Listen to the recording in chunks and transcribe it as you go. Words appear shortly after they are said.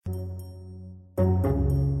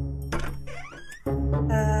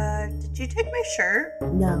you take my shirt?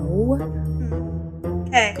 No.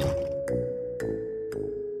 Okay.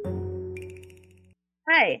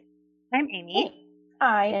 Hi, I'm Amy. Hey,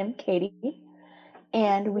 I am Katie,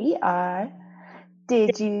 and we are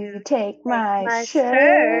Did You Take My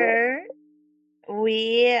Shirt?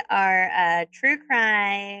 We are true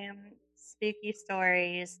crime, spooky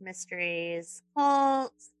stories, mysteries,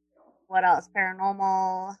 cults. What else?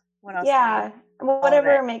 Paranormal. What else? Yeah, All of it.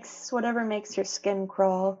 whatever makes your skin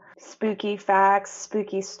crawl. Spooky facts,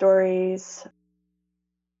 spooky stories.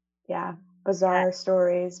 Yeah, bizarre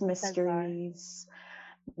stories, mysteries,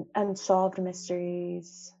 unsolved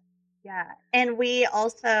mysteries. Yeah. And we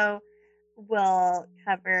also will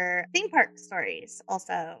cover theme park stories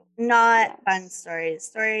also. Not fun Yes.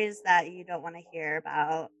 stories that you don't want to hear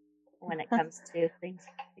about when it comes to theme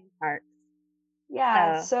parks.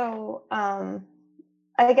 Yeah, so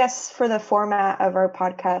I guess for the format of our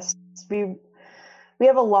podcast, we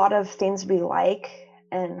have a lot of things we like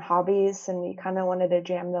and hobbies, and we kind of wanted to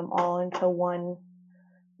jam them all into one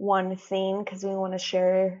theme because we want to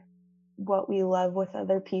share what we love with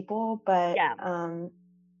other people. But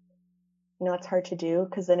it's hard to do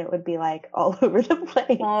because then it would be like all over the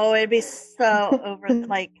place. Oh, it'd be so over.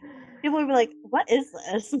 Like people would be like, "What is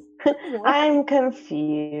this?" I'm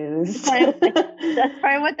confused. That's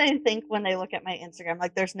probably what they think when they look at my Instagram.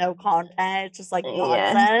 Like, there's no content; it's just like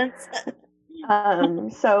nonsense.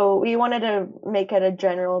 So we wanted to make it a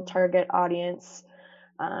general target audience.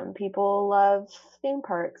 People love theme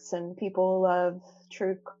parks, and people love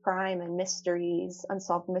true crime and mysteries,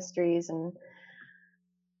 unsolved mysteries, and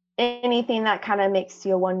anything that kind of makes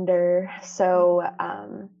you wonder. So,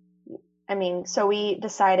 so we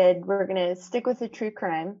decided we're going to stick with the true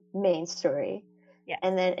crime main story. Yeah.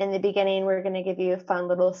 And then in the beginning, we're going to give you a fun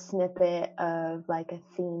little snippet of like a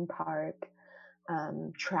theme park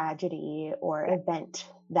tragedy or event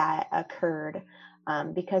that occurred,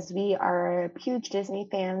 because we are huge Disney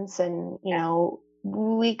fans, and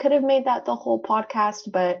we could have made that the whole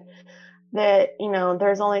podcast, but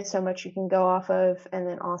there's only so much you can go off of, and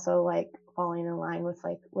then also like falling in line with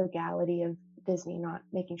like legality of Disney, not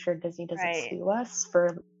making sure Disney doesn't sue us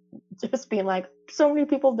for just being like, so many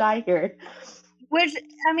people die here. Which,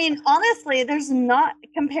 I mean, honestly, there's not,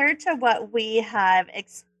 compared to what we have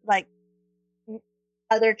like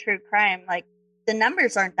other true crime, like the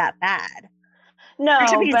numbers aren't that bad. No, there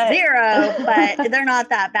should be but 0, but they're not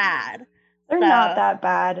that bad. They're not that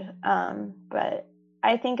bad. But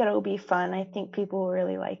I think it'll be fun. I think people will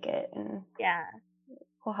really like it, and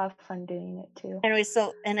we'll have fun doing it too.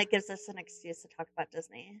 And it gives us an excuse to talk about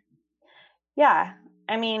Disney. Yeah,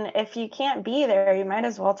 I mean, if you can't be there, you might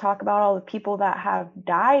as well talk about all the people that have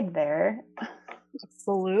died there.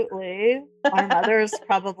 Absolutely. Our mother's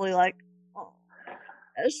probably like, "Oh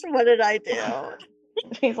my gosh, what did I do?"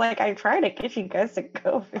 She's like, I tried to get you guys to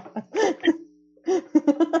go.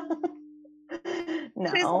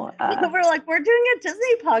 No. We're like, we're doing a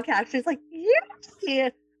Disney podcast. She's like, yeah.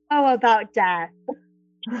 Oh, about death.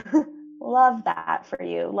 Love that for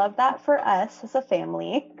you. Love that for us as a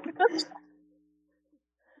family.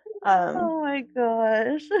 Oh my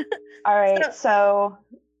gosh. All right, so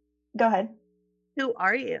go ahead. Who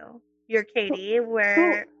are you? You're Katie. Who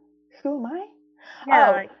am I?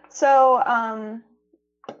 Yeah, so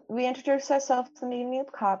we introduced ourselves in the new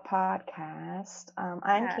podcast.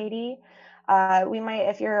 I'm Katie. We might,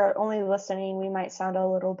 if you're only listening, we might sound a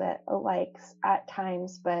little bit alike at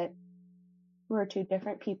times, but we're two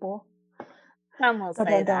different people. Some will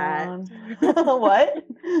say that. What?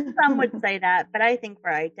 Some would say that, but I think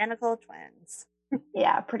we're identical twins.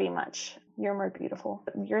 Yeah, pretty much. You're more beautiful.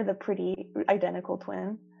 You're the pretty identical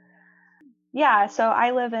twin. Yeah, so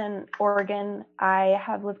I live in Oregon. I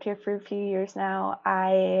have lived here for a few years now.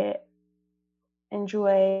 I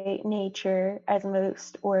enjoy nature as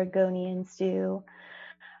most Oregonians do.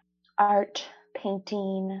 Art,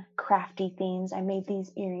 painting, crafty things. I made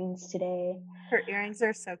these earrings today. Her earrings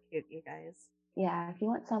are so cute, you guys. Yeah, if you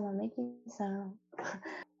want some, I'll make you some.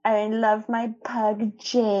 I love my pug,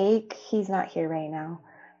 Jake. He's not here right now.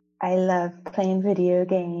 I love playing video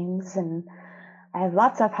games, and I have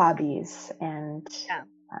lots of hobbies and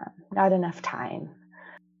not enough time.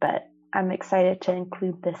 But I'm excited to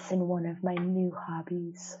include this in one of my new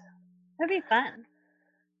hobbies. That'd be fun.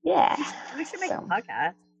 Yeah. We should make a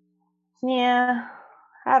podcast. Yeah.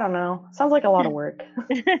 I don't know. Sounds like a lot of work.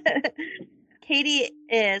 Katie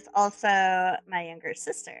is also my younger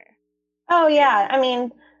sister. Oh, yeah. I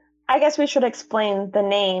mean, I guess we should explain the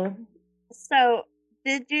name. So,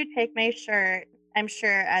 Did You Take My Shirt? I'm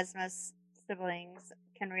sure, as most siblings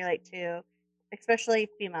can relate to, especially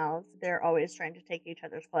females, they're always trying to take each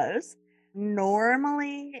other's clothes.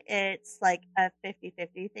 normally it's like a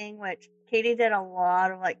 50-50 thing, which Katie did a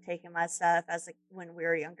lot of like taking my stuff as like when we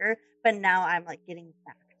were younger, but now I'm like getting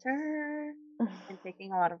back to her and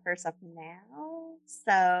taking a lot of her stuff now.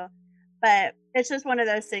 So, but it's just one of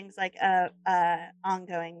those things like a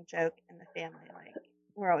ongoing joke in the family. Like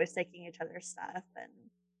we're always taking each other's stuff and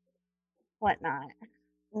whatnot.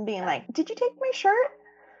 Being So like, did you take my shirt?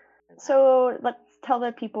 for that. So let's tell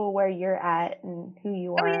the people where you're at and who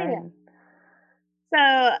you Oh yeah, are. yeah. And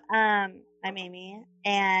So, I'm Amy,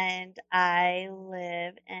 and I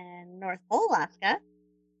live in North Pole, Alaska,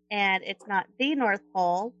 and it's not the North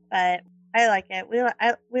Pole, but I like it.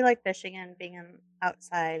 We like fishing and being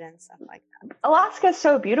outside and stuff like that. Alaska's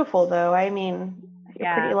so beautiful, though. I mean, you're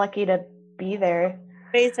pretty Yeah, lucky to be there.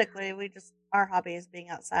 basically, we just our hobby is being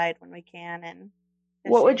outside when we can and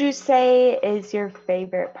What would fishing. you say is your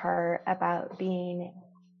favorite part about being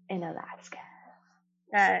in Alaska?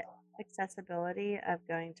 The accessibility of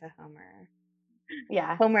going to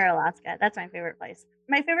Yeah, Homer, Alaska. That's my favorite place.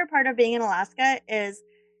 My favorite part of being in Alaska is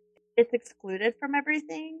it's excluded from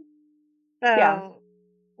everything. yeah. So,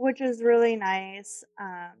 which is really nice.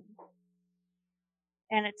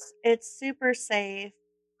 And it's super safe,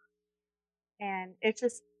 and it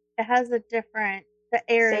has a different. The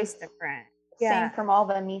air Safe, is different. same Yeah. from all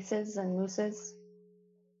the Mises and Mooses.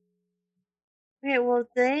 Okay. Well,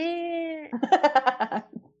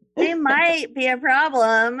 they might be a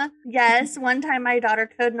problem. Yes. One time, my daughter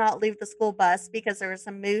could not leave the school bus because there was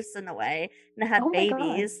some moose in the way, and it had Oh my god.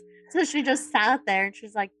 babies. So she just sat there, and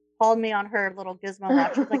she's like, called me on her little gizmo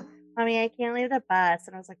watch. She's like, "Mommy, I can't leave the bus,"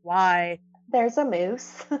 and I was like, "Why?" There's a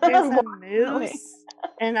moose. There's a Walking away. moose.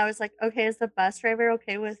 And I was like, okay, is the bus driver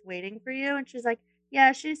okay with waiting for you? And she's like,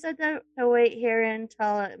 yeah, she said to wait here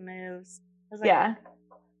until it moves. I was like, Yeah.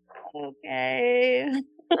 okay.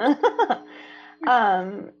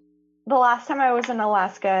 um, the last time I was in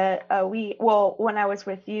Alaska, when I was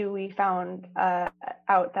with you, we found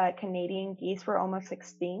out that Canadian geese were almost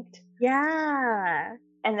extinct. Yeah,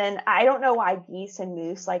 And then I don't know why geese and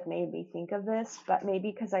moose like made me think of this, but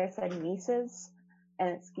maybe because I said Mises and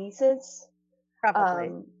it's geese's. probably.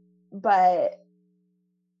 Um, but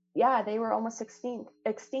yeah, they were almost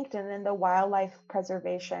extinct, and then the wildlife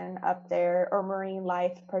preservation up there, or marine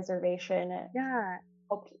life preservation, Yeah.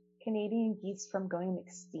 helped Canadian geese from going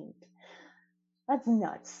extinct. That's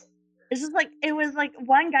nuts. It's just like it was like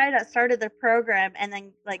one guy that started the program and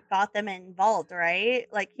then like got them involved, right?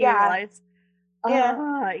 Like he Yeah, realized, yeah.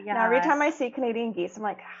 oh Now every yeah, time I see Canadian geese, I'm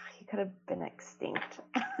like, you could have been extinct.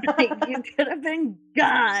 you could have been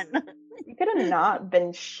gone You could have not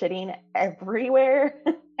been shitting everywhere,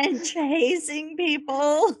 and chasing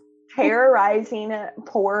people. terrorizing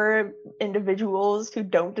poor individuals who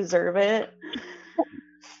don't deserve it.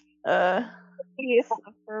 Uh, Yeah,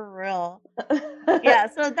 for real. Yeah,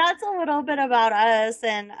 so that's a little bit about us,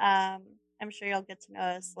 and I'm sure you'll get to know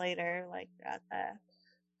us later, like throughout the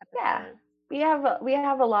yeah, episode. we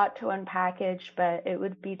have a lot to unpackage, but it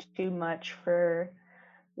would be too much for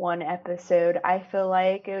one episode. I feel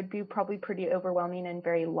like it would be probably pretty overwhelming and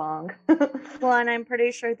very long. Well, and I'm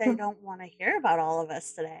pretty sure they don't want to hear about all of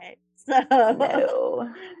us today. So,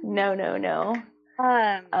 No, no, no, no.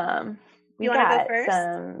 um, Um, we you want to go got first?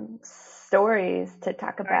 some stories to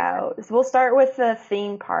talk Go ahead. about. So we'll start with the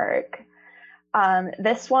theme park.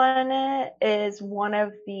 This one is one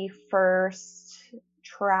of the first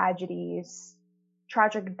tragic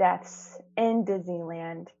deaths in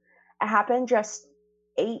Disneyland. It happened just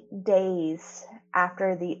 8 days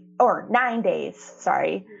or 9 days,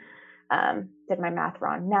 sorry. Did my math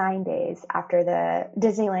wrong. 9 days after the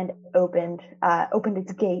Disneyland opened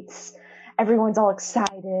its gates. Everyone's all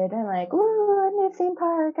excited and like, ooh, a new theme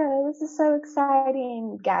park. This is so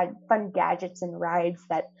exciting. Fun gadgets and rides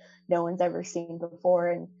that no one's ever seen before.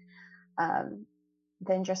 And um,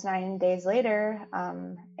 then just 9 days later,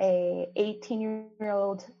 a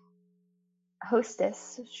 18-year-old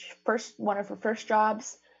hostess, first one of her first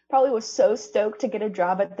jobs, probably was so stoked to get a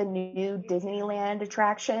job at the new Disneyland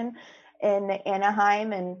attraction in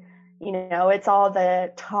Anaheim. And it's all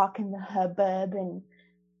the talk and the hubbub, and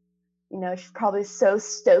she's probably so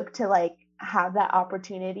stoked to like have that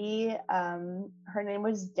opportunity. Her name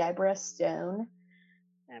was Deborah Stone.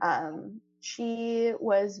 She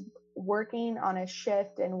was working on a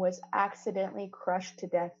shift and was accidentally crushed to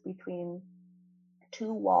death between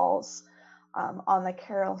two walls on the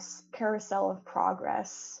carousel of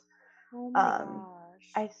progress. Oh my Um,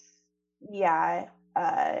 gosh. I, yeah.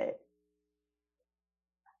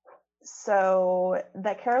 So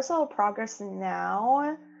the carousel of progress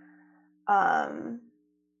now,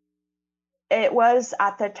 it was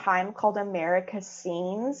at the time called America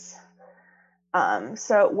Scenes.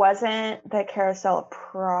 So it wasn't the Carousel of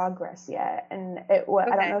Progress yet, and I don't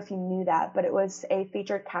know Okay. if you knew that, but it was a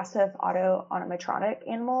featured cast of auto animatronic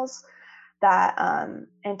animals that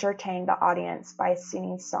entertained the audience by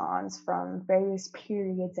singing songs from various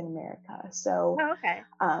periods in America. So Oh, okay.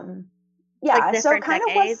 Like yeah, so different kind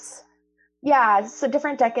of was, decades. yeah, so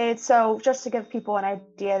different decades. So just to give people an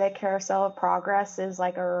idea, the Carousel of Progress is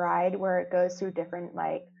like a ride where it goes through different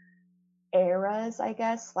like eras, I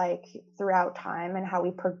guess, like throughout time and how we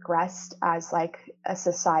progressed as like a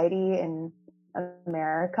society in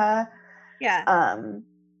America. Yeah. Um,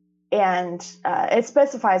 and it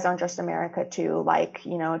specifies on just America too, like,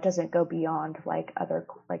 you know, it doesn't go beyond like other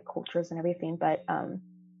like cultures and everything, but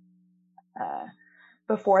uh,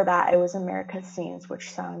 before that it was America's scenes, which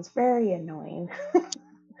sounds very annoying.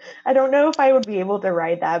 I don't know if I would be able to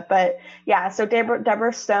ride that, but yeah. So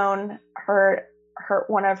Deborah Stone, her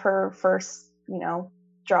one of her first, you know,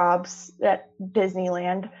 jobs at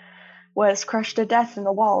Disneyland was crushed to death in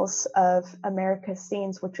the walls of America's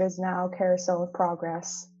Scenes, which is now Carousel of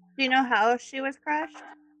Progress. Do you know how she was crushed?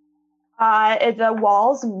 The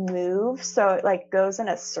walls move, so it like goes in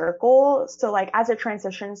a circle. So like as it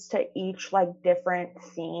transitions to each like different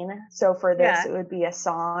scene. So for this, Yeah. it would be a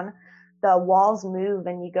song. The walls move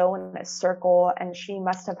and you go in a circle, and she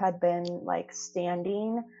must have had been like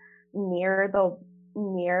standing near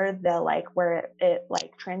the like where it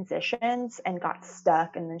like transitions and got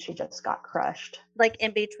stuck, and then she just got crushed. Like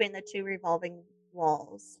in between the two revolving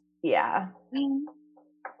walls. Yeah,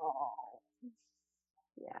 Oh,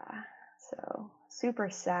 yeah. So super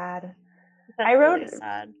sad. I that's rode really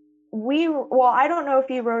sad. well, I don't know if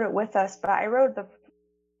you rode it with us, but I rode the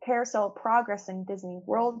Carousel of Progress in Disney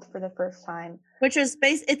World for the first time. Which is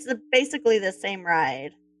basically the same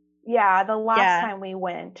ride. Yeah, the last Yeah. time we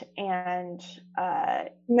went, and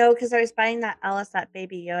No, because I was buying that Alice, that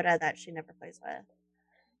Baby Yoda that she never plays with.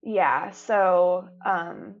 yeah, so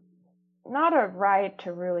not a ride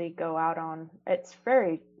to really go out on. It's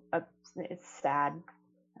very, uh, it's sad.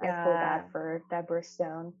 I feel bad Yeah. for Deborah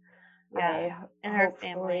Stone. Yeah. I And her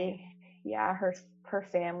family. hopefully, yeah, her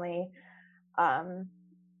family. Um,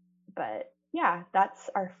 but yeah, that's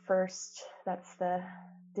the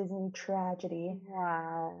Disney tragedy.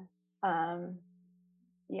 Wow. Um,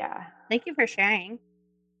 yeah, Thank you for sharing.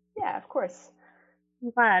 yeah, of course.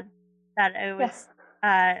 I'm glad that it Yeah, was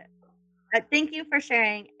thank you for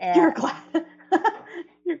sharing you're it. glad.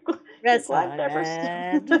 you're, you're That's glad not Deborah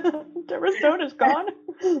Stone, good. Deborah Stone is gone.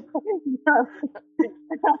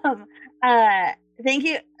 um, uh, thank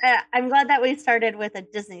you. I'm glad that we started with a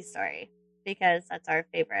Disney story because that's our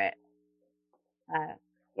favorite. Uh,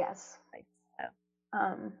 Yes. place,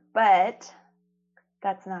 so. But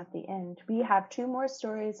that's not the end. We have two more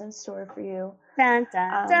stories in store for you. Dun,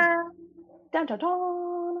 dun, Um, dun. dun,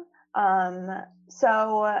 dun, dun.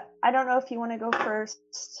 So I don't know if you want to go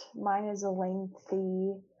first. Mine is a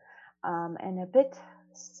lengthy and a bit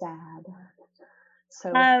sad.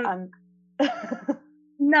 So Um,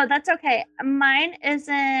 no, that's okay. Mine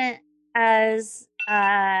isn't as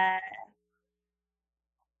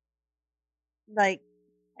like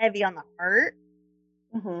heavy on the heart.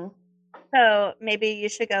 hmm So maybe you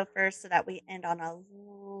should go first so that we end on a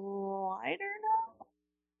lighter note.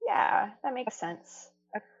 yeah, that makes sense.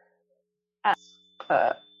 Okay.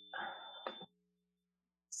 Uh,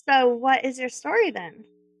 So what is your story then?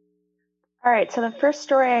 all right, so the first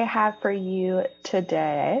story I have for you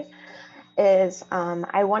today is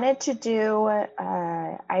I wanted to do,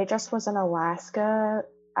 I just was in Alaska.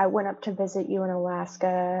 I went up to visit you in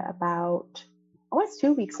Alaska about, almost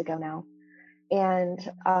 2 weeks ago now. And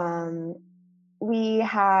we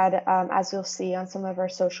had, as you'll see on some of our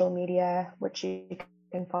social media, which you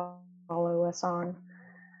can follow us on,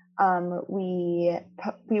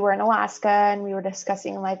 we were in Alaska and we were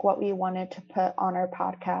discussing like what we wanted to put on our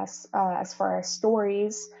podcast as far as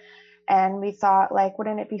stories, and we thought like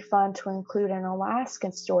wouldn't it be fun to include an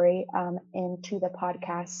Alaskan story into the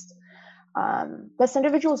podcast. This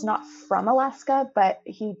individual is not from Alaska, but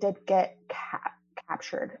he did get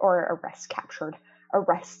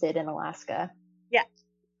arrested in Alaska. Yeah.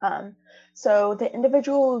 um, so the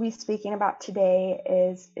individual we'll be speaking about today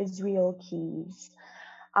is Israel Keys.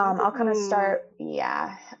 I'll kind of Ooh. start.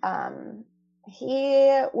 Yeah.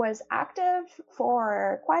 He was active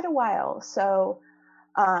for quite a while. So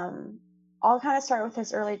um, I'll kind of start with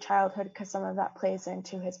his early childhood because some of that plays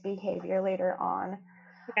into his behavior later on.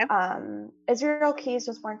 Okay. Israel Keys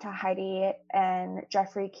was born to Heidi and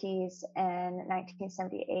Jeffrey Keys in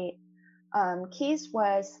 1978. Keys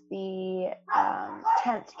was the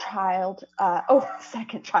 10th child.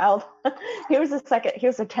 Second child. He was the second. He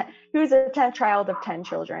was a 10th child of 10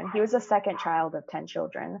 children. He was the second child of 10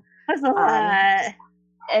 children. That's a Um, lot.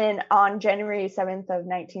 and on January 7th of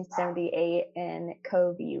 1978 in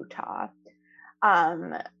Cove, Utah.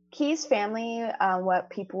 Key's family, what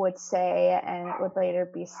people would say, and it would later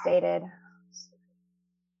be stated.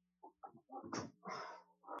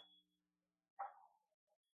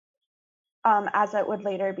 As it would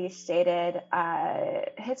later be stated,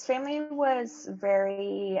 his family was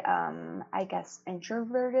very, I guess,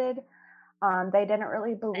 introverted. They didn't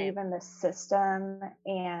really believe in the system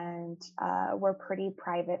and were pretty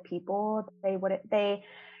private people.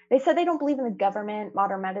 They said they don't believe in the government,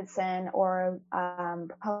 modern medicine, or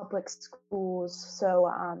public schools.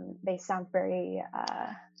 So they sound very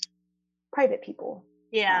private people.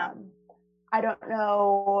 Yeah. I don't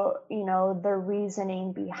know, the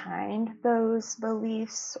reasoning behind those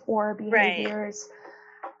beliefs or behaviors,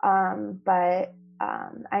 but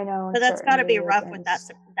I know in But that's got certain to be rough with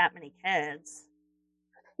religions. that many kids.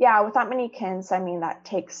 Yeah, with that many kids, I mean, that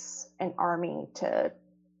takes an army to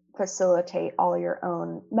facilitate all your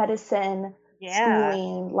own medicine, Yeah.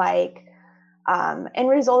 schooling, and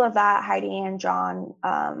result of that, Heidi and John,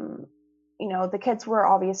 the kids were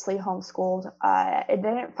obviously homeschooled. It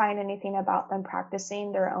didn't find anything about them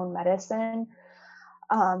practicing their own medicine,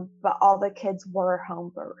 but all the kids were home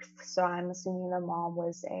birth. So I'm assuming the mom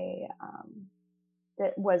was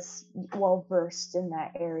that was well versed in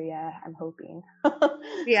that area. I'm hoping.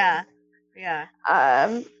 Yeah. Yeah.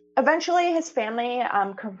 Eventually, his family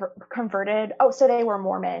converted. Oh, so they were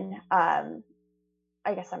Mormon.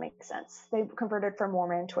 I guess that makes sense. They converted from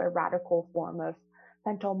Mormon to a radical form of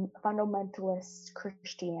fundamentalist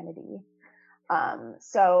Christianity.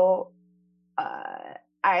 So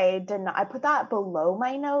I put that below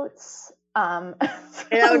my notes.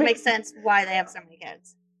 That would make sense why they have so many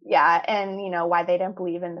kids. Yeah, and why they didn't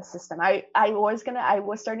believe in the system. I was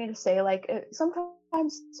starting to say, like,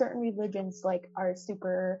 sometimes certain religions are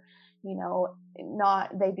super,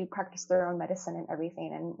 not, they do practice their own medicine and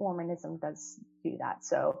everything, and Mormonism does do that.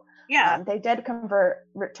 So Yeah. they did convert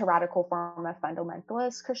to radical form of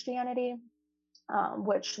fundamentalist Christianity,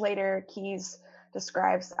 which later Keyes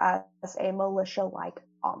describes as a militia-like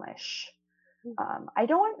Amish. I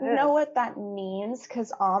don't know what that means,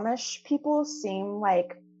 because Amish people seem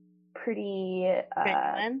like pretty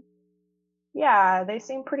Genuine. yeah, they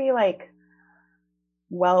seem pretty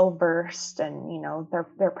well versed, and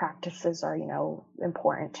their practices are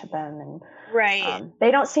important to them, and Right. they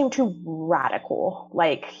don't seem too radical,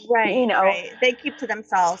 Right. Right. They keep to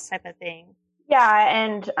themselves, type of thing. yeah,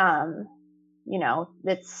 and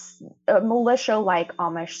it's a militia like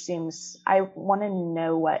Amish seems. I want to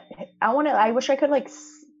know what I wish I could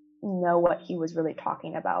know what he was really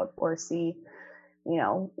talking about, or see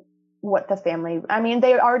what the family. I mean,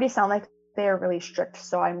 they already sound like they are really strict,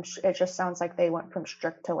 so it just sounds like they went from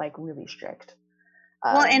strict to really strict.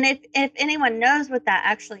 Well, and if anyone knows what that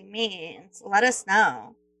actually means, let us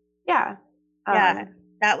know. Yeah. Yeah,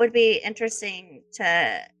 that would be interesting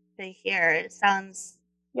to hear. It sounds,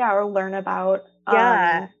 Yeah, or learn about.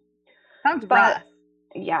 yeah, sounds But rough.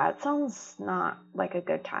 yeah, it sounds not like a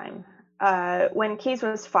good time. When Keyes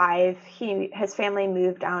was 5, his family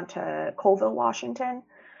moved down to Colville, Washington.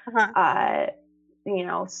 Uh-huh.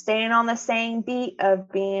 Staying on the same beat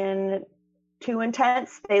of being too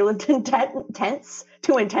intense. They lived in tents.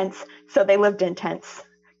 Too intense, so they lived in tents.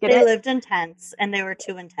 Get They it? lived in tents, and they were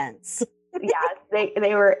too intense. Yeah,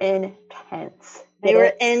 they were intense. They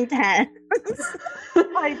were intense.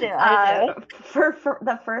 I do. For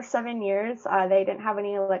the first 7 years, they didn't have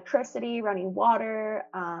any electricity, running water,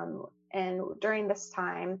 and during this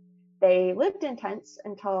time, they lived in tents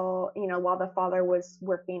until while the father was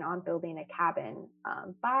working on building a cabin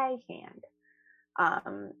by hand.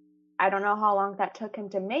 I don't know how long that took him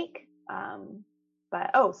to make,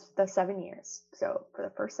 but the 7 years. So for the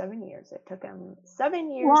first 7 years, it took him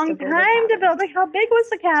 7 years to Long build a time to cabin. build. Like, how big was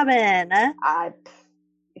the cabin?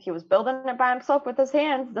 He was building it by himself with his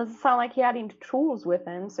hands. Doesn't sound like he had any tools with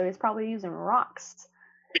him, so he's probably using rocks.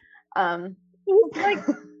 He was like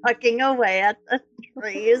tucking away at the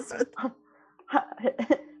trees.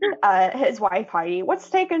 His wife Heidi, what's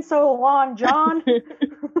taking so long, John?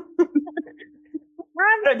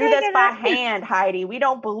 I'm We're gonna do this taking by it. hand, Heidi. We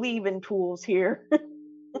don't believe in tools here.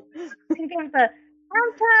 He gives a,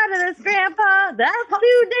 I'm tired of this, Grandpa. That's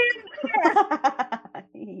too damn bad.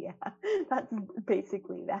 Yeah, that's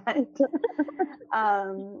basically that.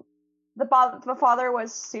 The father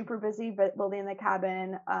was super busy building the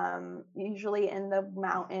cabin, usually in the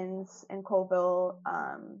mountains in Colville.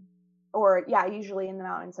 usually in the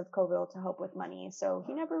mountains of Coville to help with money. So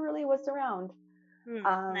he never really was around.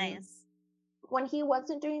 Um, Nice. when he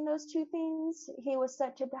wasn't doing those two things, he was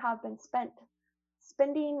said to have been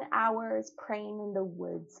spending hours praying in the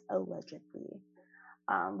woods, allegedly,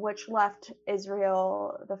 which left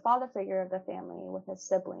Israel the father figure of the family with his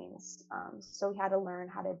siblings. So he had to learn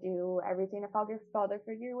how to do everything a father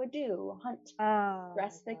figure would do: hunt, Oh my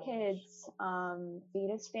dress the gosh. kids, feed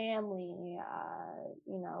his family,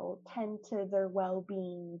 tend to their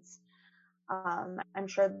well-beings. I'm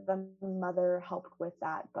sure the mother helped with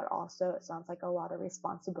that, but also it sounds like a lot of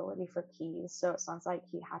responsibility for Keys. So it sounds like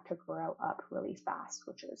he had to grow up really fast,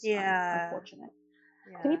 which is Yeah. unfortunate.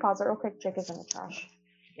 Can you Yeah. pause it real quick? Jake is in the trash.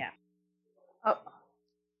 Yeah. Oh,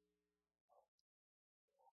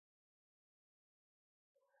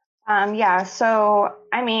 yeah. So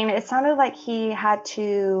I mean, it sounded like Keys had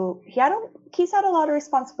a lot of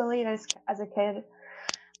responsibility as a kid.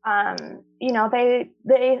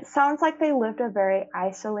 They sounds like they lived a very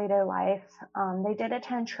isolated life. They did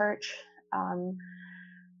attend church. Um,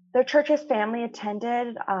 the church's family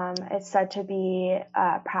attended. It's said to be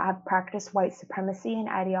have practiced white supremacy and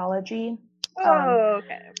ideology. Um, Oh,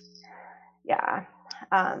 okay. yeah.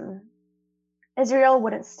 Um, Israel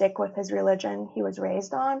wouldn't stick with his religion he was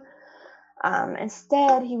raised on.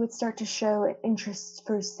 Instead, he would start to show an interest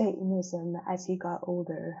for Satanism as he got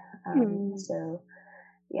older. Hmm. So,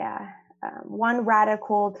 yeah, one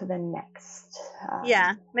radical to the next.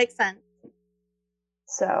 Yeah, makes sense.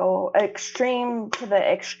 So extreme to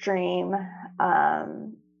the extreme.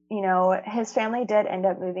 His family did end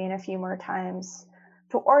up moving a few more times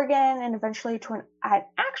to Oregon and eventually to an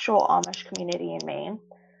actual Amish community in Maine.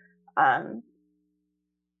 Um,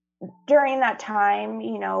 During that time,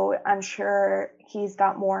 I'm sure he's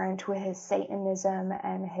got more into his Satanism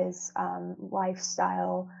and his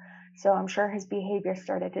lifestyle. So I'm sure his behavior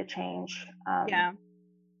started to change. Yeah.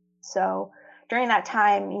 So during that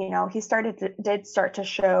time, he did start to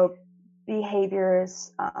show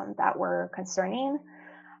behaviors that were concerning.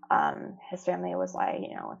 His family was like,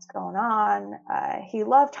 what's going on? He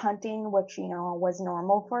loved hunting, which, was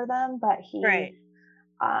normal for them, but he Right.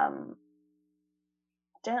 um,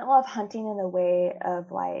 didn't love hunting in the way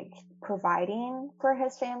of like providing for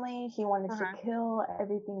his family. He wanted to Uh-huh. kill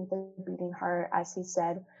everything with a beating heart, as he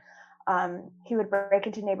said. He would break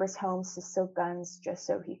into neighbors' homes to steal guns just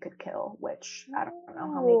so he could kill, which I don't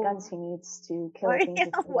know how many guns Oh. he needs to kill a Why? thing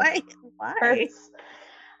to Why? Why? birds.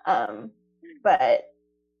 But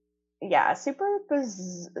yeah, super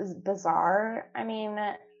bizarre. I mean,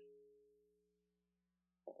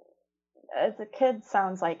 as a kid,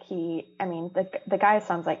 sounds like the guy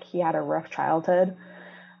sounds like he had a rough childhood.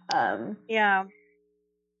 Um, Yeah.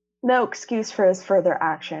 no excuse for his further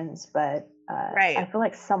actions, but I Right. feel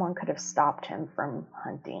like someone could have stopped him from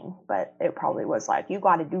hunting, but it probably was like, you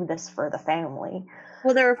got to do this for the family.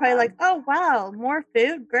 Well, they were probably like, Um, "Oh, wow, more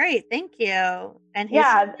food. Great. Thank you." And he's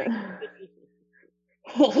just yeah, like,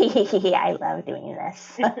 I love doing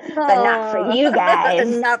this, but not for "Oh, you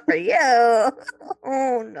guys. not for you."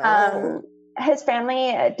 Oh no. Um, his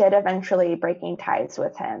family did eventually breaking ties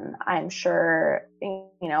with him. I'm sure,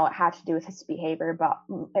 it had to do with his behavior, but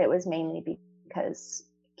it was mainly because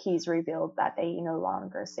Keys revealed that they no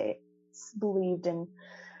longer believed in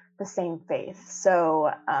the same faith.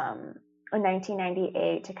 So, in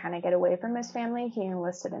 1998, to kind of get away from his family, he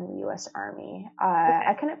enlisted in the U.S. Army. I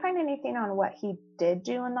Okay. couldn't find anything on what he did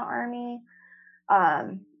do in the Army,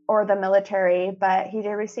 or the military, but he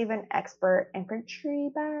did receive an expert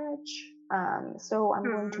infantry badge. So I'm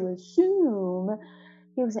going Hmm. to assume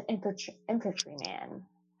he was an infantryman.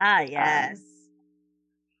 Ah, Um, yes.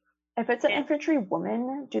 if it's an Yeah. infantry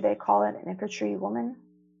woman, do they call it an infantry woman?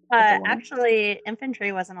 If it's a woman? Actually,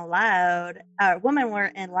 infantry wasn't allowed. Women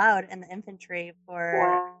weren't allowed in the infantry for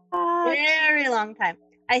a What? very long time.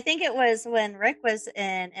 I think it was when Rick was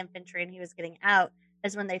in infantry and he was getting out,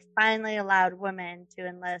 is when they finally allowed women to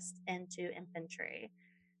enlist into infantry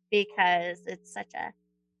because it's such a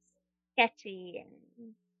sketchy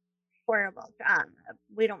and horrible job.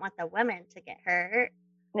 We don't want the women to get hurt.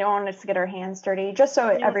 They want us to get our hands dirty. Just so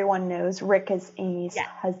No, everyone knows, Rick is Amy's yeah,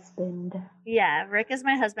 husband. yeah. Rick is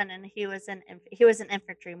my husband, and he was an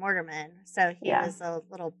infantry mortarman, so he Yeah. was a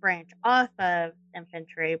little branch off of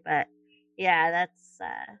infantry. But yeah,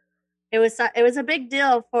 it was a big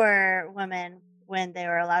deal for women when they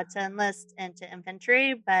were allowed to enlist into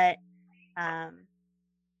infantry, but um,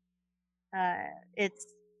 uh, it's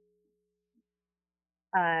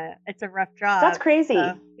it's a rough That's job. So crazy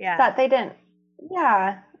yeah, that they didn't.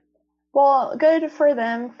 Yeah. Well, good for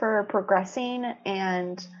them for progressing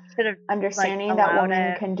and should have like understanding that allowed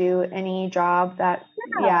women it. can do any job that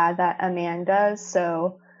Yeah. that a man does.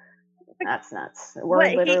 So Like, that's nuts. We're what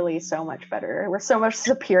he literally so much better. We're so much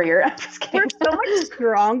superior. I'm just we're kidding. so much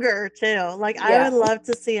stronger too. Like I Yeah. would love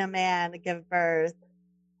to see a man give birth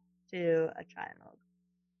to a child.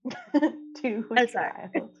 To a I'm sorry.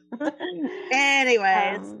 child.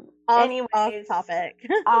 Anyways, off Anyways, topic.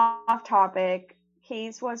 off topic.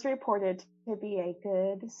 Keys was reported to be a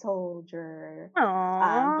good soldier,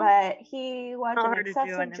 Aww. but he was Not an hard to do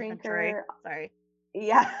excessive in infantry. drinker. Sorry.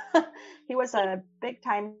 Yeah, he was a big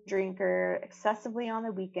time drinker, excessively on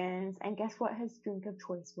the weekends. And guess what his drink of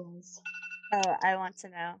choice was? Oh, I want to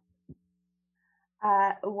know.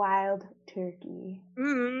 Wild turkey.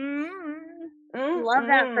 Mm, love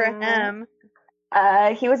that for Mm-mm. him.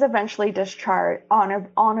 He was eventually discharged,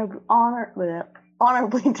 honorably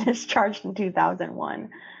discharged in 2001.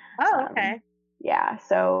 Oh, Um, okay. yeah,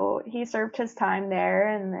 so he served his time there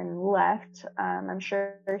and then left. I'm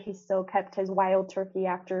sure he still kept his wild turkey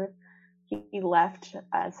after he left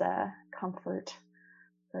as a comfort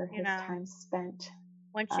for You his know, time spent.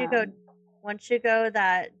 once you go, Um, once you go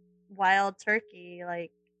that wild turkey,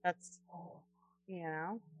 like that's, you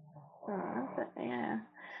know. yeah.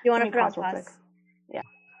 You want Let to me put it on pause real quick. pause? Yeah.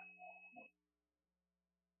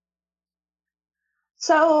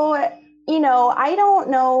 So, I don't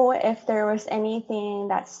know if there was anything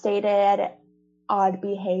that stated odd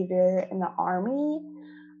behavior in the army,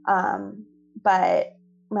 but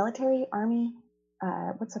military, army,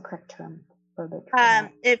 what's the correct term verbiage for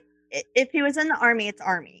that? If he was in the army, it's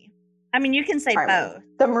army. I mean, you can say Army, both,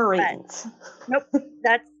 the but Marines. nope,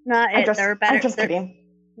 that's not I'm it. just, They're I'm better. just They're kidding.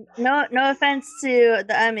 no offense to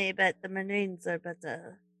the army, but the Marines are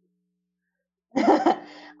better.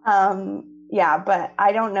 Yeah, but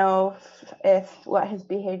I don't know if what his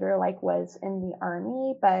behavior like was in the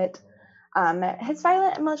army, but his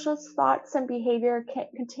violent and malicious thoughts and behavior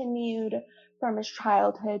continued from his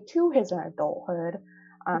childhood to his adulthood.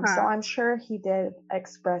 So Huh? I'm sure he did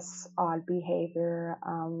express odd behavior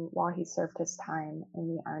while he served his time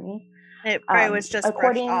in the army. It probably was just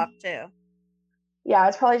brushed off According, too. yeah,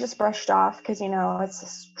 it's probably just brushed off because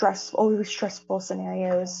it's always stressful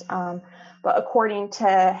scenarios. But according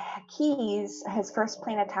to Keyes, his first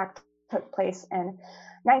plane attack took place in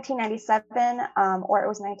 1997, or it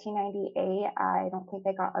was 1998. I don't think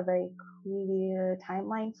they got a very clear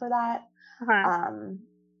timeline for that. Huh? Um,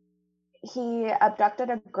 he abducted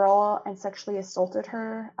a girl and sexually assaulted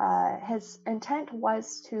her. His intent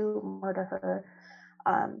was to murder her.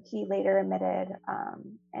 He later admitted,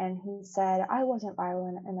 and he said, "I wasn't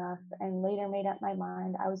violent enough," and later made up my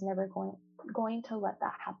mind. I was never going to let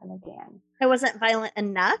that happen again. It wasn't violent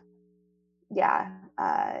enough. Yeah.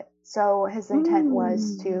 So his intent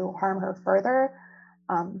was to harm her further.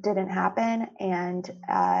 Didn't happen, and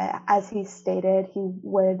as he stated, he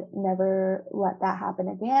would never let that happen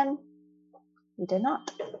again. He did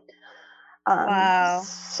not. Wow.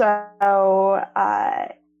 So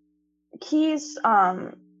he's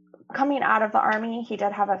coming out of the army. He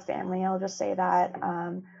did have a family. I'll just say that.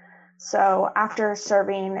 So after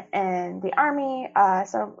serving in the army,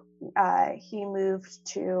 he moved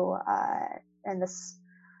to in this.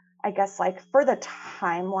 I guess like for the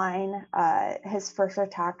timeline, his first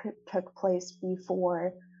attack took place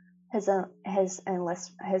before his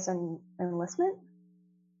enlistment.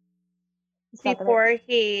 Is that the right? Before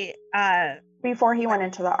he Before he what? went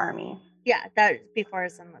into the army. Yeah, that was before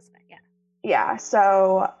his enlistment. Yeah. Yeah.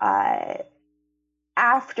 So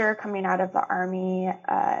after coming out of the army,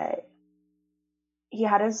 he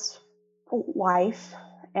had his wife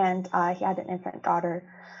and he had an infant daughter.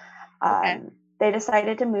 Okay. They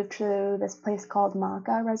decided to move to this place called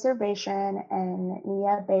Maka Reservation in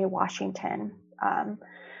Nia Bay, Washington.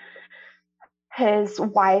 His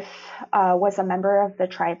wife was a member of the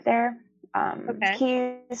tribe there. Okay.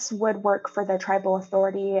 Keys would work for the tribal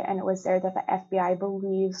authority, and it was there that the FBI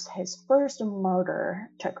believes his first murder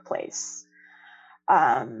took place.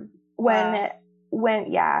 Wow.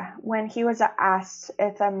 When he was asked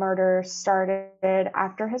if the murder started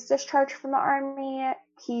after his discharge from the army,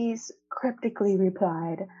 Keys cryptically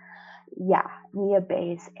replied, "Yeah, Nia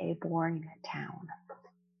Bay's a boring town."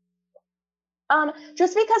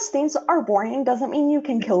 Just because things are boring doesn't mean you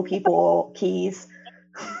can kill people, Keys.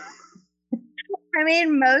 I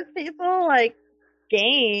mean, most people like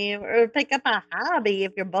game or pick up a hobby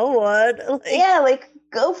if you're bored. Like Yeah, like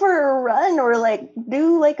go for a run or like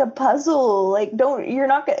do like a puzzle. Like don't you're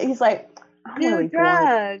not gonna. He's like, I'm do really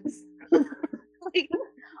bored. drugs. Like,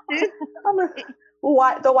 dude. I'm a,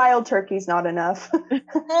 the wild turkey's not enough.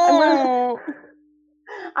 I'm really Oh,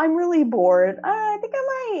 I'm really bored. I think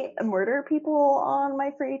I might murder people on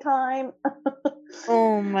my free time.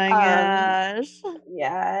 Oh my um, gosh.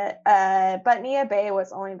 yeah, but Nia Bay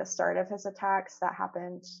was only the start of his attacks that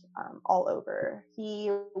happened all over.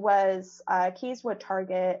 Keys would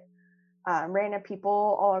target random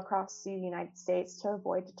people all across the United States to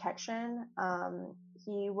avoid detection.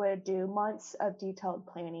 He would do months of detailed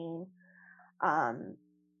planning, um,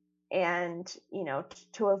 and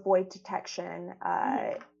to avoid detection,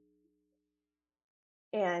 Mhm.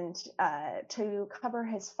 and to cover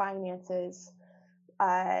his finances,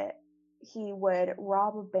 uh, he would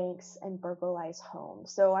rob banks and burglarize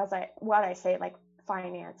homes. So what I say, like,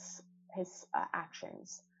 finance his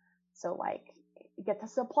actions. So, like, get the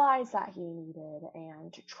supplies that he needed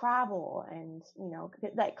and travel, and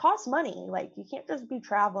that costs money. Like, you can't just be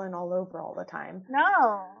traveling all over all the time.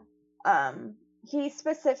 No. Um, he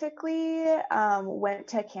specifically went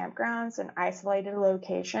to campgrounds and isolated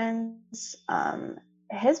locations.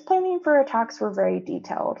 His planning for attacks were very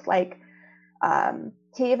detailed. Like,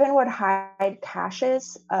 he even would hide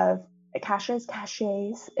caches.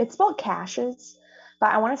 It's spelled caches,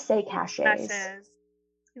 but I want to say caches. Caches.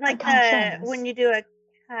 Like the when Caches. you do a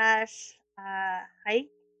cache hike,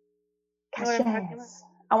 you know what I'm talking about? Caches.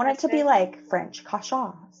 I want it to be Cache? like French.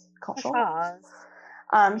 Caches. Caches.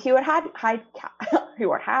 Caches. He would hide he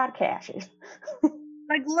would hide caches.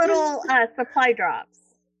 Like little supply drops.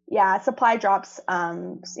 Yeah, supply drops,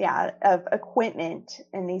 yeah, of equipment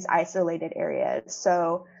in these isolated areas.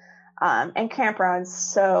 So, and campgrounds.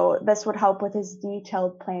 So this would help with his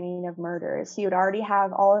detailed planning of murders. He would already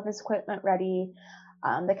have all of his equipment ready.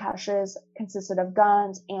 The caches consisted of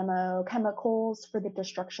guns, ammo, chemicals for the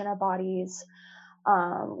destruction of bodies.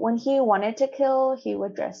 When he wanted to kill, he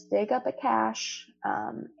would just dig up a cache,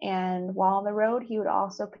 and while on the road, he would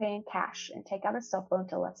also pay in cash and take out his cell phone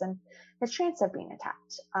to lessen his chance of being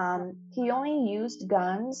attacked. He only used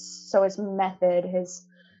guns, so his method, his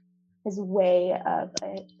way of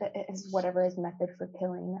his whatever his method for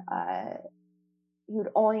killing, he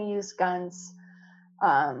would only use guns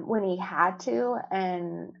when he had to,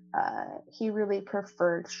 and he really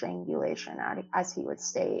preferred strangulation, as he would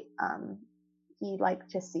state. He liked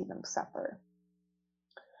to see them suffer.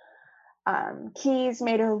 Keyes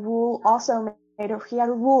made a rule. Also he had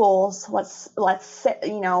rules. Let's say,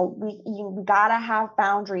 we gotta have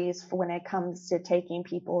boundaries for when it comes to taking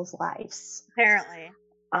people's lives. Apparently.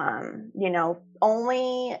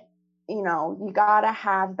 Only, you gotta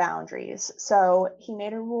have boundaries. So he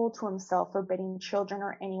made a rule to himself forbidding children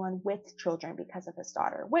or anyone with children because of his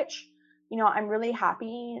daughter, which, I'm really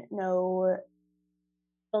happy no,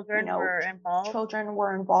 Children were involved. children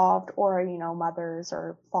were involved, or, mothers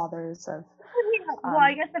or fathers of, Well,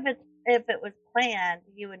 I um, guess if it was planned,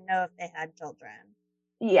 you would know if they had children.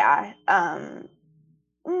 yeah,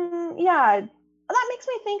 yeah. That makes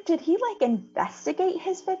me think, did he, like, investigate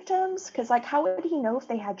his victims? Because, like, how would he know if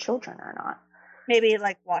they had children or not? Maybe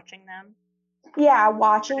like watching them, Yeah, sort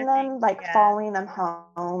watching of thing. them, like, Yeah. following them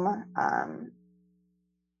home.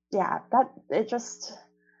 Yeah, it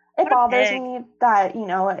What a bothers pig. me that,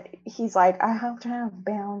 he's like, I have to have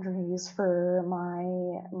boundaries for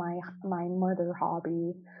my murder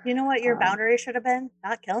hobby. You know what your Um, boundary should have been?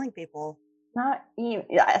 Not killing people. Not even,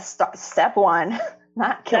 yeah, step one,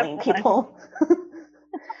 not Step killing one. people.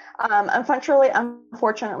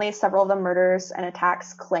 Unfortunately, several of the murders and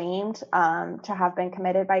attacks claimed to have been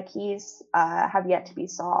committed by Keyes have yet to be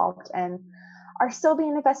solved and are still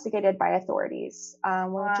being investigated by authorities,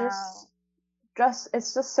 which is Wow.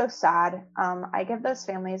 it's just so sad. I give those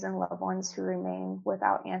families and loved ones who remain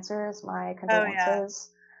without answers my Oh yeah. condolences.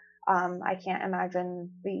 I can't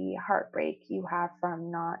imagine the heartbreak you have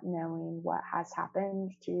from not knowing what has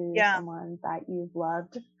happened to Yeah. someone that you've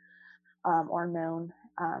loved, or known.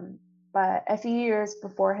 But a few years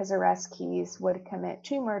before his arrest, Keyes would commit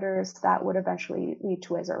two murders that would eventually lead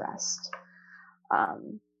to his arrest.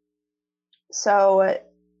 Um, so,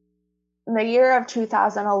 in the year of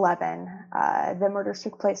 2011, the murders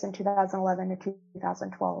took place in 2011 to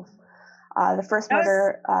 2012. The first That was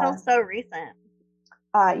murder, still so recent.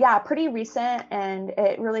 yeah, pretty recent, and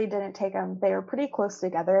it really didn't take them. They were pretty close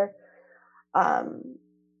together. Um,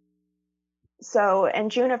 so in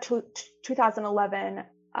June of 2011,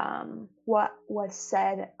 what was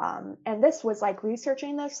said, and this was like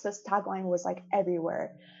researching this tagline was like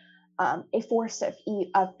everywhere. A force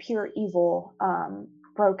of pure evil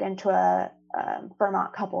broke into a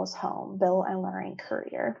Vermont couple's home, Bill and Lorraine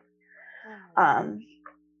Courier. Oh my gosh. Um,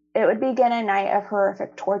 it would begin a night of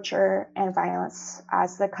horrific torture and violence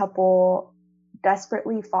as the couple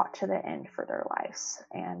desperately fought to the end for their lives.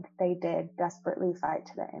 And they did desperately fight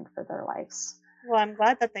to the end for their lives. Well, I'm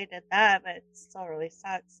glad that they did that, but it still really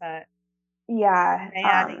sucks that Yeah. they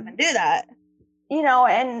had to even do that.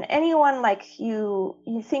 and anyone like you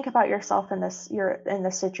think about yourself in you're in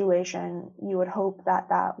this situation, you would hope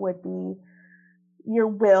that would be your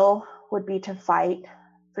will would be to fight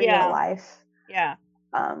for your Yeah. life. Yeah.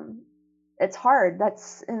 Um, it's hard.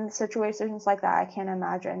 That's in situations like that. I can't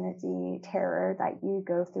imagine the terror that you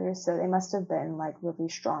go through. So they must have been like really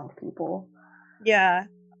strong people. Yeah.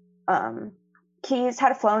 Um, Keyes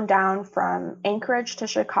had flown down from Anchorage to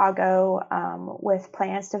Chicago with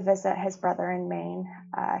plans to visit his brother in Maine.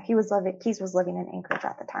 Keyes was living in Anchorage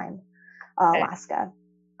at the time, Okay. Alaska.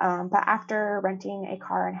 But after renting a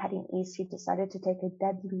car and heading east, he decided to take a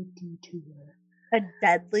deadly detour. A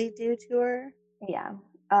deadly dew tour. Yeah.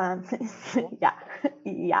 Um, Cool. yeah.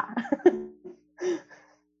 Yeah.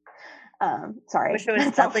 Sorry, Wish it was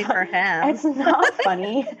that's not deadly fun. for him. It's not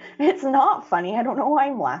funny. It's not funny. I don't know why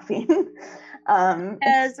I'm laughing.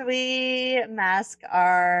 As we mask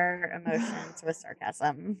our emotions with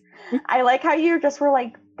sarcasm. I like how you just were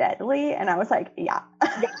like deadly, and I was like, yeah.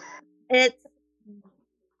 Yeah, it's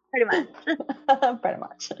pretty much. Pretty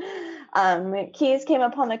much. Keyes came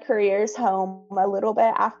upon the courier's home a little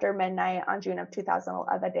bit after midnight on June of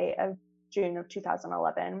 2011, the day of June of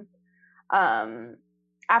 2011. Um,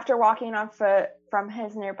 After walking on foot from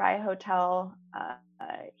his nearby hotel,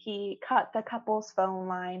 he cut the couple's phone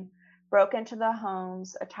line, broke into the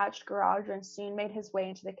home's attached garage, and soon made his way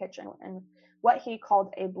into the kitchen in what he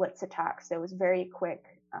called a blitz attack. So it was very quick.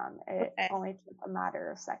 It Okay. only took a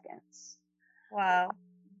matter of seconds. Wow.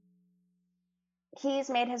 Keyes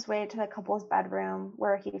made his way to the couple's bedroom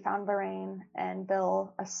where he found Lorraine and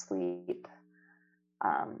Bill asleep.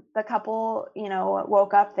 The couple,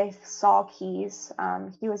 woke up. They saw Keyes.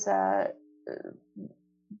 He was a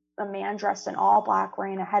man dressed in all black,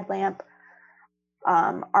 wearing a headlamp,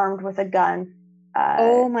 armed with a gun.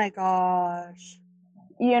 Oh my gosh.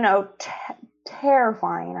 You know,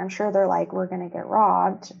 terrifying. I'm sure they're like, we're gonna get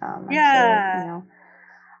robbed. I'm sure, Yeah.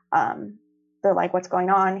 they're like, what's going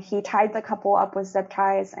on? He tied the couple up with zip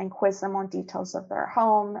ties and quizzed them on details of their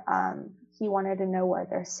home. He wanted to know where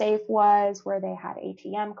their safe was, where they had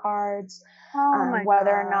ATM cards, Oh my whether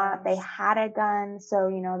or not they gosh. had a gun. So,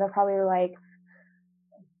 they're probably like,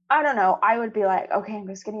 I don't know. I would be like, okay, I'm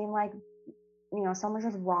just getting like, someone's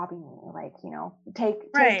just robbing me. Like, take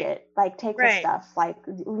Right. it. Like, take the Right. stuff. Like,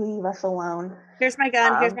 leave us alone. Here's my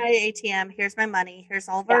gun. Here's Um, my ATM. Here's my money. Here's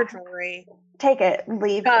all of our yeah, jewelry. take Go. it and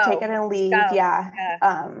Just leave. go. Yeah.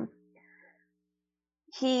 Yeah.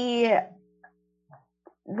 He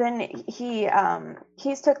then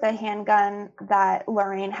he's took the handgun that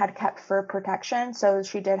Lorraine had kept for protection, so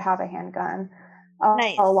she did have a handgun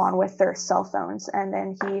Nice. along with their cell phones, and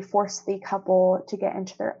then he forced the couple to get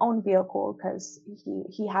into their own vehicle because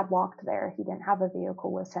he had walked there. He didn't have a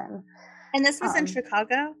vehicle with him. And this was in um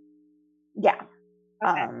Chicago? yeah.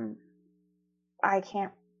 Okay. um I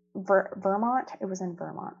can't Vermont. It was in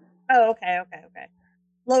Vermont. Oh, okay, okay, okay.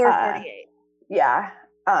 Lower uh 48. yeah.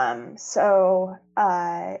 So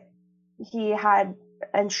he had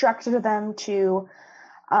instructed them to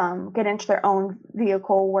get into their own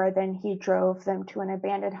vehicle, where then he drove them to an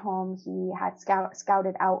abandoned home he had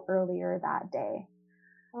scouted out earlier that day.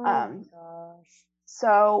 Oh my Um, gosh.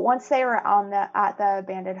 so once they were at the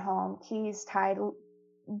abandoned home, Keyes tied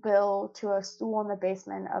Bill to a stool in the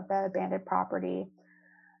basement of the abandoned property,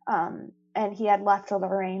 and he had left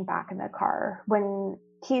Lorraine back in the car. When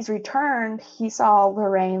Keyes returned, he saw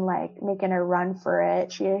Lorraine like making a run for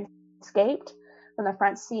it. She escaped from the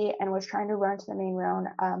front seat and was trying to run to the main road,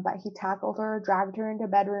 but he tackled her, dragged her into the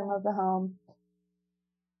bedroom of the home,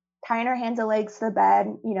 tying her hands and legs to the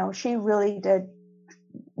bed. She really did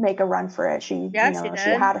make a run for it. Yeah, she She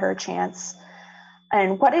did. had her chance.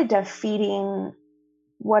 And what a defeating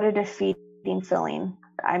feeling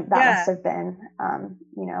that must Yeah. have been.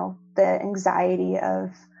 The anxiety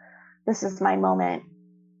of, this is my moment,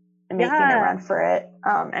 and making a Yeah. run for it.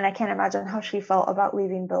 And I can't imagine how she felt about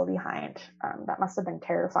leaving Bill behind. That must have been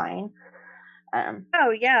terrifying. Um,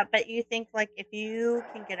 Oh, yeah, but you think like if you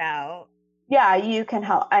can get out, yeah, you can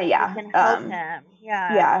help. you Yeah. can help him.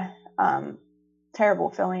 Yeah. Yeah. Terrible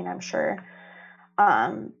feeling, I'm sure.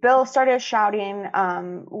 Bill started shouting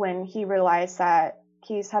when he realized that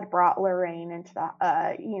Keyes had brought Lorraine into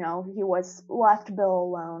the, he was left Bill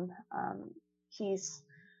alone. Keyes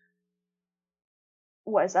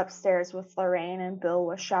was upstairs with Lorraine, and Bill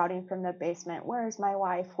was shouting from the basement, "Where's my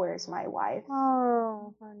wife? Where's my wife?"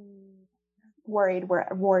 Oh, honey. Worried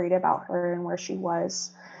about her and where she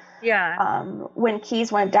was. Yeah. When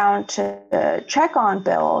Keyes went down to check on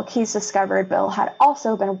Bill, Keyes discovered Bill had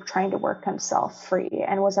also been trying to work himself free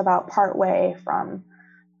and was about part way from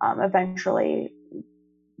eventually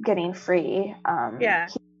getting free. Yeah.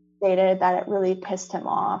 stated that it really pissed him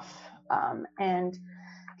off. And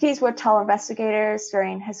Keyes would tell investigators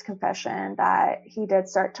during his confession that he did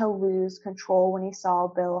start to lose control when he saw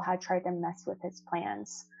Bill had tried to mess with his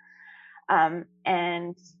plans.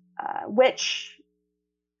 Which,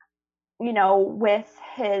 with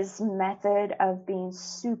his method of being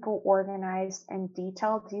super organized and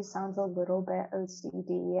detailed, he sounds a little bit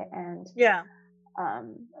OCD, and Yeah.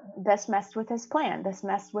 This messed with his plan. This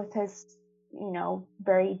messed with his,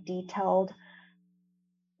 very detailed,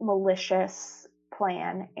 malicious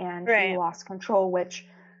plan, and he Right. lost control, which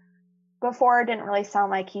before didn't really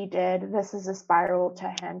sound like he did. This is a spiral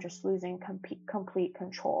to him just losing complete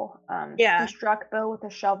control. Yeah. He struck Bill with a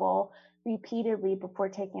shovel repeatedly before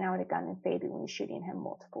taking out a gun and fatally shooting him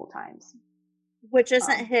multiple times. Which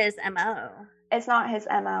isn't his MO. It's not his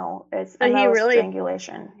MO. His So MO is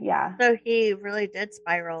strangulation. Yeah. So he really did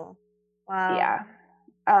spiral. Wow. Yeah.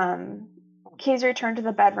 Keyes returned to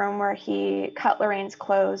the bedroom where he cut Lorraine's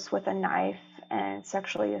clothes with a knife and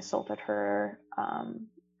sexually assaulted her.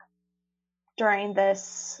 During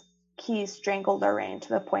this, Keyes strangled Lorraine to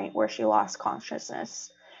the point where she lost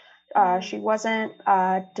consciousness. She wasn't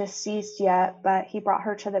deceased yet, but he brought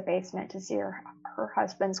her to the basement to see her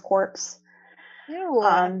husband's corpse. Ew.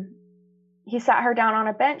 He sat her down on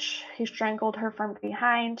a bench. He strangled her from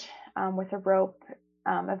behind with a rope,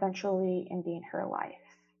 eventually ending her life.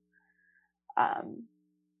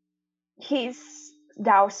 He's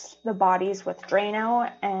doused the bodies with Draino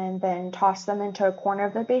and then tossed them into a corner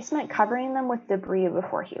of the basement, covering them with debris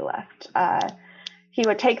before he left. He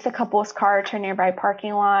would take the couple's car to a nearby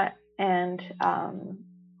parking lot, and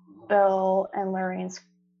Bill and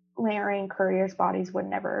Lorraine Courier's bodies would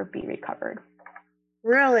never be recovered.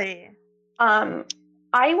 Really? I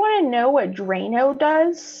want to know what Draino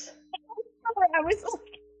does. I was like,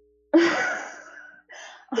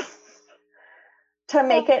 to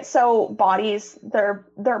make it so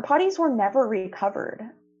their bodies were never recovered.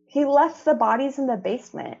 He left the bodies in the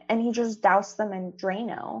basement and he just doused them in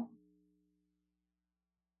Draino.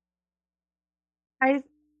 I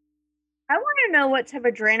want to know what type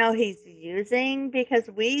of Drano he's using, because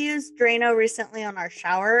we used Drano recently on our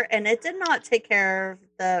shower and it did not take care of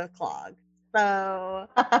the clog. So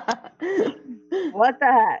what the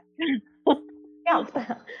heck? Yeah.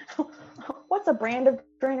 What's a brand of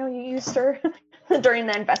Draino you used, sir? During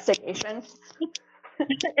the investigation.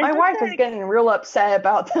 My wife is getting real upset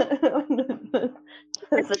about the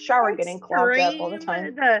shower getting clogged up all the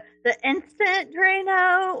time. The instant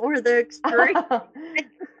Drano or the extreme?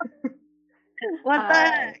 What the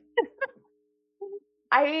heck?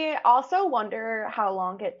 I also wonder how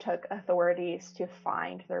long it took authorities to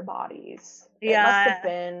find their bodies. Yeah. It must have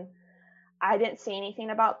been, I didn't see anything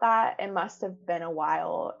about that. It must have been a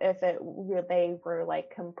while if they were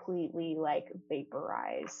like completely like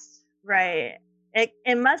vaporized. Right.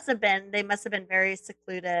 It must have been, they must have been very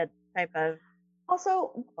secluded type of.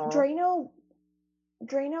 Also, Draino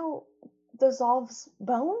dissolves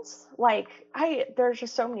bones. Like there's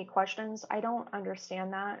just so many questions. I don't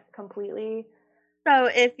understand that completely. So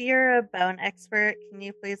if you're a bone expert, can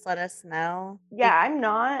you please let us know? Yeah, I'm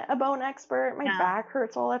not a bone expert. My back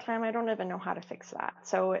hurts all the time. I don't even know how to fix that.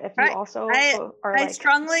 So if you I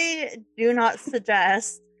strongly do not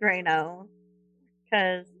suggest Draino,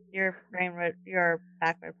 because your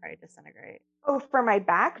back would probably disintegrate. Oh, for my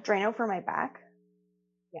back? Draino for my back?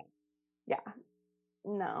 Yeah. Yeah.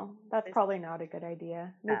 No, that's probably not a good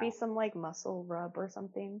idea. Maybe some like muscle rub or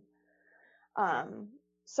something.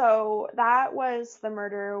 So that was the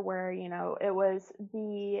murder where, it was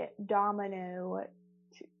the domino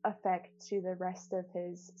effect to the rest of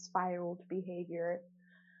his spiraled behavior.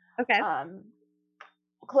 Okay.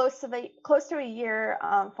 Close to a year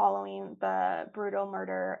following the brutal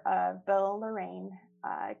murder of Bill and Lorraine,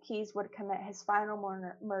 Keyes would commit his final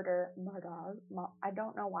murder. I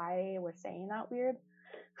don't know why I was saying that weird.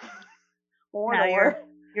 Murder.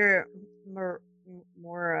 You're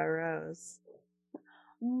Rose.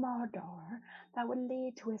 Murder that would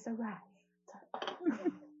lead to his arrest.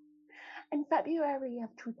 In February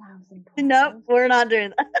of 2012. Nope, we're not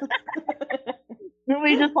doing that.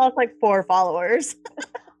 We just lost like 4 followers.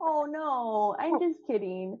 Oh no, I'm just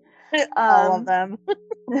kidding. All of them.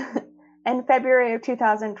 In February of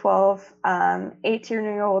 2012,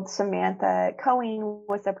 18-year-old Samantha Cohen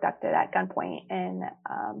was abducted at gunpoint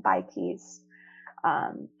by Keyes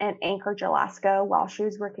in Anchorage, Alaska, while she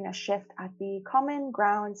was working a shift at the Common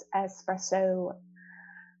Grounds Espresso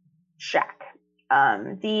Shack.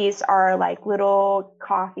 These are like little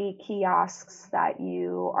coffee kiosks that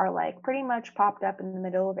you are like pretty much popped up in the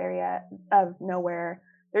middle of nowhere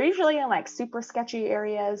They're usually in like super sketchy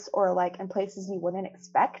areas or like in places you wouldn't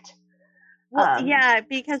expect. Well, Um, yeah,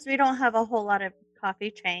 because we don't have a whole lot of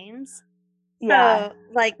coffee chains. yeah, So,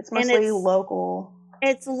 like, it's and mostly local.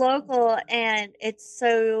 it's local, and it's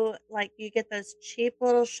so like, you get those cheap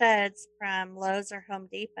little sheds from Lowe's or Home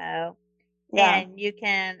Depot, Yeah. and you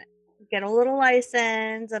can get a little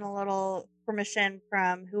license and a little permission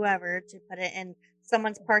from whoever to put it in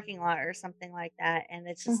someone's parking lot or something like that, and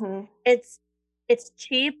it's just Hmm. it's it's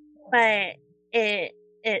cheap, but it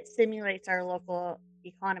it simulates our local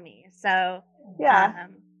economy. So, Yeah.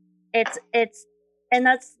 um, it's and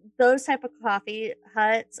that's those type of coffee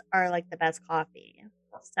huts are like the best coffee.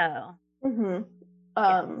 So, Hmm.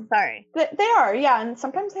 yeah, sorry. They are, yeah, and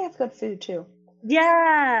sometimes they have good food too.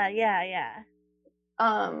 Yeah, yeah, yeah.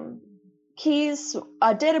 Um, Keys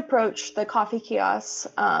did approach the coffee kiosk.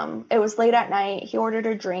 It was late at night. He ordered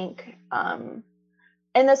a drink.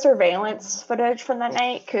 In the surveillance footage from that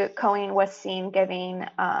night, Cohen was seen giving,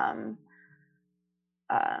 um,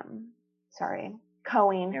 sorry,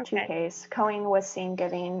 Cohen, You're two okay. Ks. Cohen was seen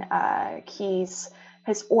giving Keys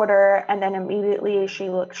his order, and then immediately she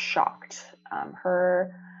looked shocked.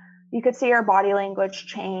 You could see her body language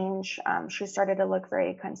change. She started to look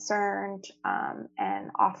very concerned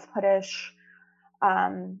and off-puttish.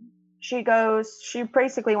 Um, she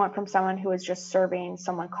basically went from someone who was just serving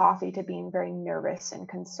someone coffee to being very nervous and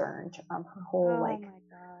concerned. Her whole Oh like, my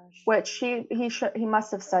gosh. which he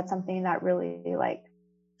must have said something that really like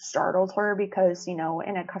startled her, because in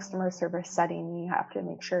a customer service setting you have to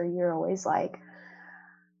make sure you're always like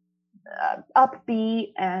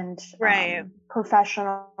upbeat and Right,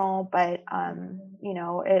 professional, but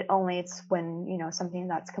it's when something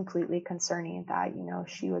that's completely concerning that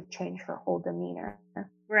she would change her whole demeanor.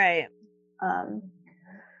 right. um,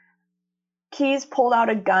 Keys pulled out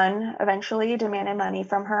a gun, eventually demanded money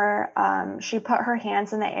from her. She put her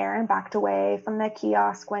hands in the air and backed away from the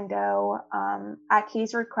kiosk window. At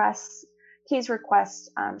Keys' request,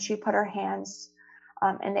 she put her hands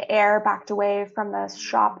in the air, backed away from the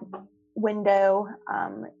shop window.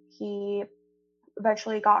 He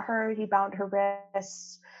eventually got her. He bound her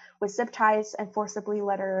wrists with zip ties and forcibly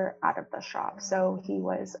let her out of the shop. So he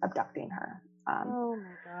was abducting her. Oh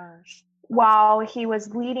my gosh. While he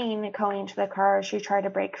was leading Coney to the car, she tried to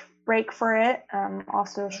break for it.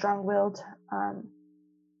 Also a strong-willed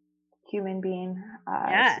human being. It's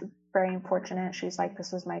Yeah, very unfortunate. She's like,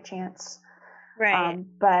 this was my chance. right.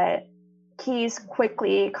 But Keys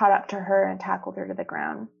quickly caught up to her and tackled her to the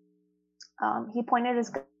ground. He pointed his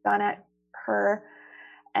gun at her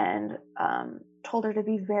and told her to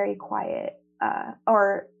be very quiet.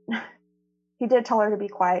 Or he did tell her to be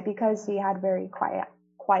quiet because he had very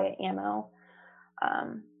quiet ammo.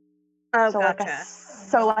 Um, Oh, so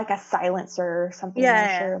gotcha. like a silencer or something. I'm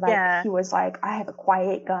Yeah, sure like yeah. he was like, I have a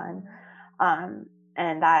quiet gun.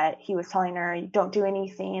 And that he was telling her, don't do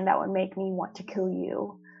anything that would make me want to kill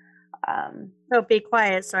you. Um, So be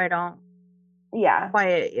quiet so I don't yeah,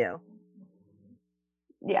 quiet you.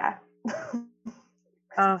 yeah.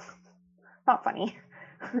 Oh, Not funny.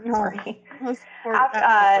 no. Sorry. Those poor After,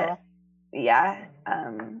 that poor girl. yeah.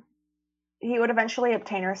 He would eventually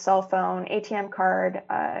obtain her cell phone, ATM card.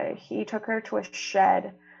 He took her to a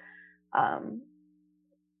shed. Um,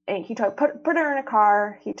 and he put her in a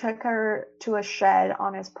car. He took her to a shed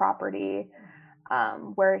on his property,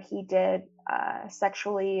 where he did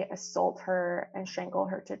sexually assault her and strangle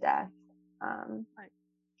her to death. Um, Like,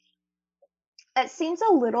 it seems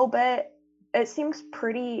a little bit. It seems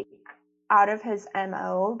pretty out of his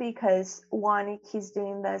MO, because one, he's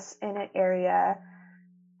doing this in an area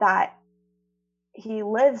that he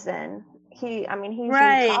lives in. He usually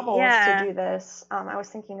right, travels to yeah. do this. I was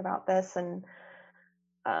thinking about this, and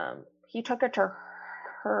he took her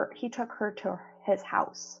to his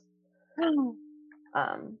house.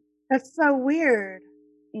 Um, That's so weird.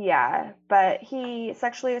 yeah, but he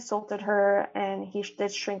sexually assaulted her and he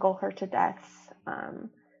did strangle her to death.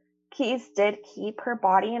 Keys did keep her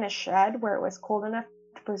body in a shed where it was cold enough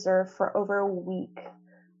to preserve for over a week.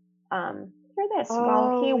 Hear this,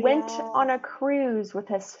 while he Oh, went yeah. on a cruise with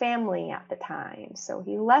his family at the time. So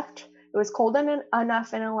he left, it was cold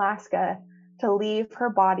enough in Alaska to leave her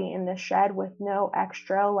body in the shed with no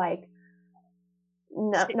extra, like,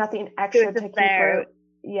 She nothing she was extra to just keep there. her.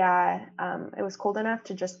 Yeah, it was cold enough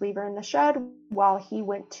to just leave her in the shed while he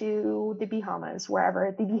went to the Bahamas,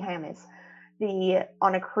 wherever the Bahamas,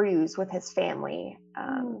 on a cruise with his family.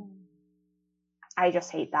 Mm. I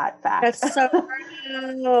just hate that fact. That's so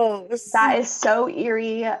gross. That is so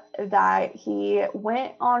eerie that he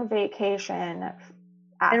went on vacation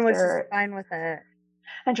And was just after. fine with it.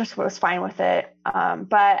 and just was fine with it.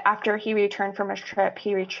 But after he returned from his trip,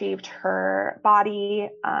 he retrieved her body,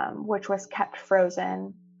 which was kept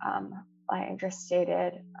frozen, like I just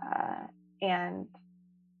stated, and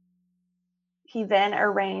he then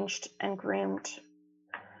arranged and groomed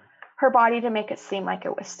her body to make it seem like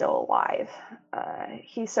it was still alive.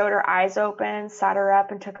 He sewed her eyes open, sat her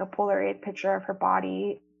up, and took a Polaroid picture of her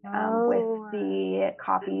body with Oh. the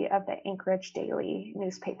copy of the Anchorage Daily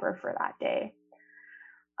newspaper for that day.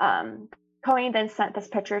 Cohen then sent this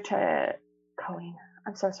picture to Cohen.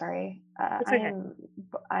 I'm so sorry. It's okay.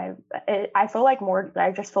 I feel like more.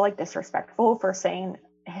 I just feel like disrespectful for saying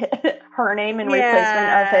her name in replacement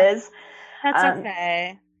of Yeah, his. that's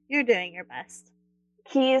okay. You're doing your best.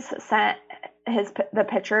 Keys sent the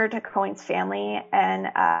picture to Cohen's family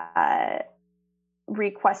and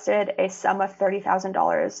requested a sum of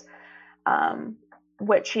 $30,000,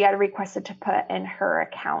 which he had requested to put in her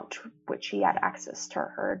account, which he had access to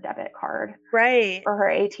her debit card Right. or her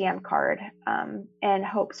ATM card, in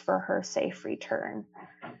hopes for her safe return.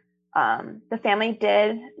 The family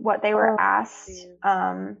did what they were asked.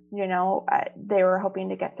 They were hoping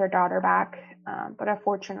to get their daughter back, but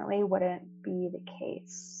unfortunately wouldn't be the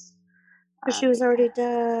case. But she was already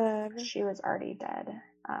dead. She was already dead.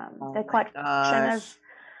 Oh The my collection of,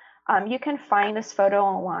 gosh. you can find this photo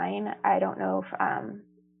online. I don't know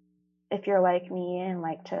if you're like me and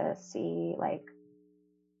like to see like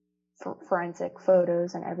forensic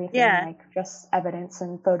photos and everything, Yeah. like just evidence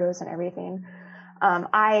and photos and everything.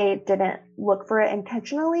 I didn't look for it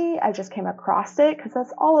intentionally. I just came across it because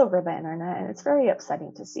that's all over the internet and it's very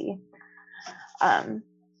upsetting to see.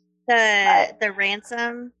 The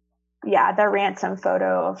ransom. Yeah, the ransom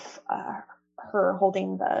photo of her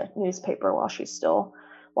holding the newspaper while she's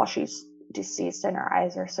deceased and her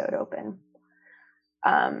eyes are sewed open.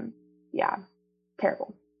 Yeah,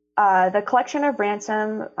 terrible. The collection of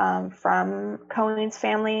ransom from Cohen's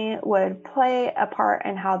family would play a part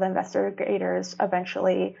in how the investigators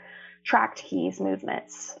eventually tracked Key's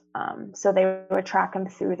movements. So they would track him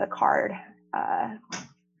through the card.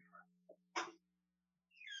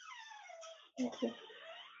 Thank you.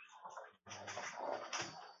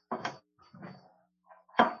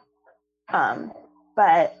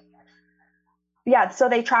 But yeah, so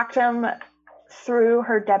they tracked him through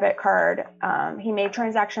her debit card. He made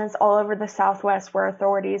transactions all over the Southwest where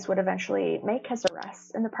authorities would eventually make his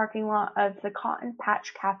arrest in the parking lot of the Cotton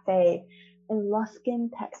Patch Cafe in Lufkin,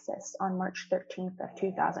 Texas on March 13th of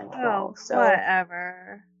 2012. Oh, So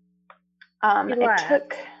whatever. He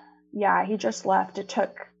left. he just left. It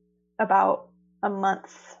took about a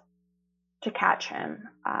month to catch him.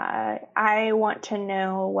 I want to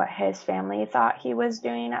know what his family thought he was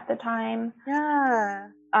doing at the time. Yeah.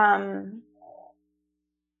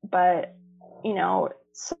 But,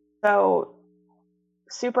 so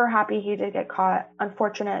super happy he did get caught.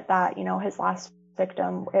 Unfortunate that, his last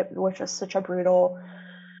victim, which was such a brutal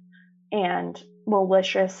and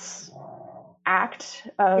malicious act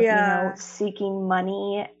of, seeking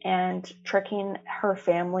money and tricking her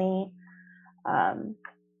family,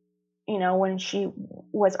 when she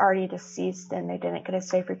was already deceased and they didn't get a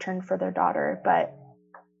safe return for their daughter. But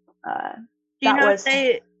I'm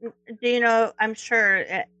sure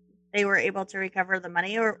they were able to recover the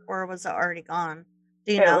money or was it already gone?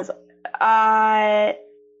 Do you know?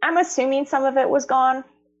 I'm assuming some of it was gone.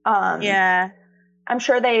 Yeah. I'm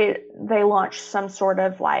sure they launched some sort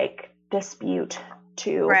of like dispute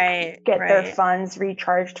to get their funds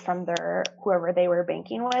recharged from whoever they were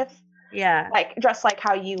banking with. Yeah. Like just like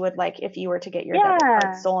how you would, like if you were to get your debit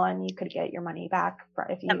card stolen, you could get your money back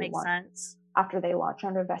if you that makes sense. After they launch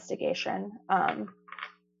an investigation.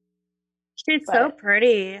 She's so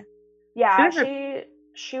pretty. Yeah,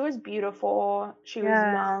 she was beautiful. She was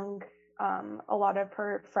young. A lot of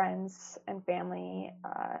her friends and family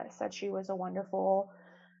said she was a wonderful,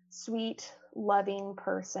 sweet, loving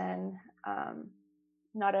person.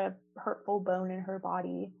 Not a hurtful bone in her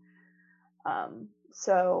body.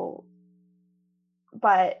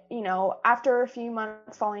 But after a few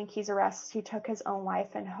months following Key's arrest, he took his own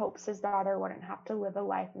life in hopes his daughter wouldn't have to live a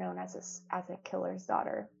life known as a killer's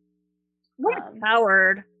daughter. What a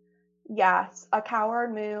coward. Yeah, a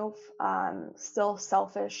coward move, still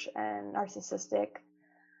selfish and narcissistic.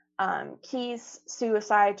 Key's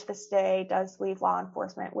suicide to this day does leave law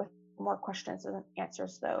enforcement with more questions and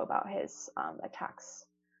answers, though, about his attacks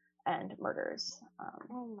and murders.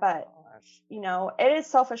 It is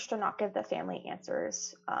selfish to not give the family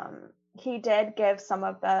answers. He did give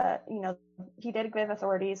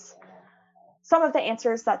authorities some of the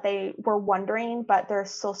answers that they were wondering, but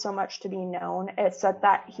there's still so much to be known. It said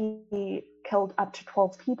that he killed up to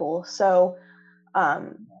 12 people. So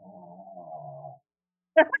Um,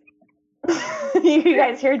 you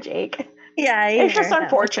guys hear Jake? Yeah, I It's just hear him.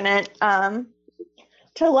 unfortunate.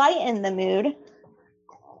 To lighten the mood.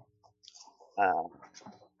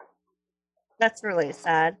 That's really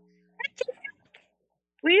sad.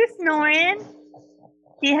 Were you snoring?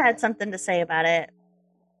 He had something to say about it.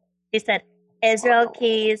 He said, Israel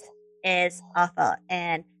Keys is awful.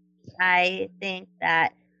 And I think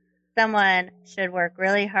that someone should work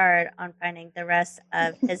really hard on finding the rest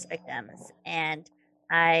of his victims. And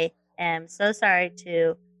I am so sorry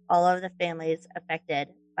to all of the families affected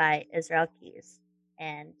by Israel Keys.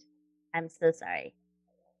 And I'm so sorry.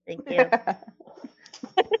 Thank you.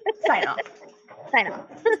 Sign off. Sign off.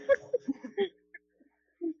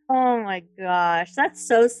 Oh my gosh. That's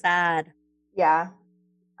so sad. Yeah.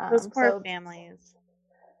 Those poor So families.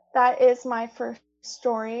 that is my first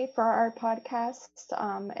story for our podcast.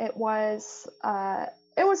 It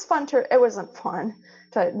was fun to. It wasn't fun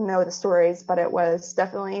to know the stories, but it was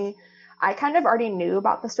definitely. I kind of already knew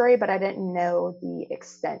about the story, but I didn't know the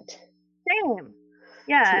extent Same. to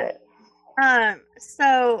Yeah. it.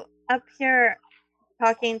 So up here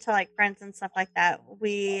talking to like friends and stuff like that,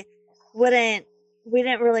 wouldn't we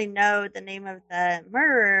didn't really know the name of the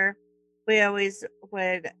murderer. We always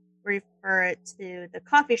would refer it to the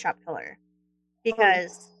coffee shop killer Oh,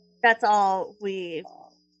 because that's all we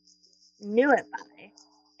knew it by.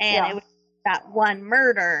 And it yeah. was that one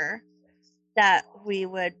murder that we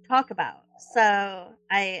would talk about. So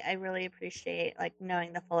I really appreciate like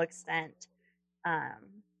knowing the full extent,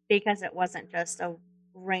 because it wasn't just a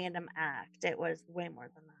random act. It was way more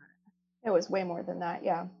than that. It was way more than that.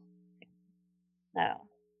 Yeah. So,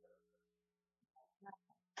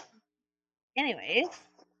 anyways,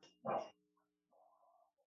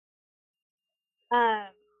 um,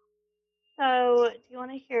 so do you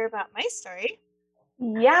want to hear about my story?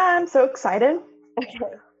 Yeah, I'm so excited. Okay.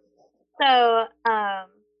 So, uh,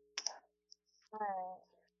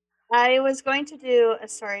 I was going to do a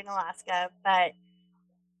story in Alaska, but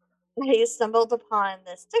I stumbled upon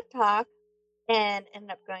this TikTok and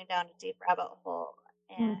ended up going down a deep rabbit hole.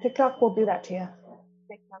 And TikTok will do that to you.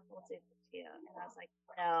 TikTok will do this to you. And I was like,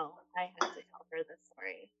 no, I have to tell her this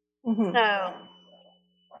story. Mm-hmm. So,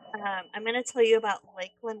 I'm going to tell you about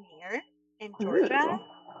Lake Lanier in Georgia, Ooh.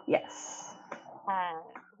 Yes. uh,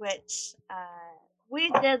 which we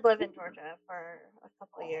did live in Georgia for a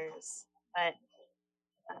couple years, but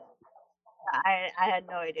I had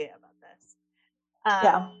no idea about this. Um,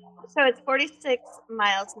 Yeah. so it's 46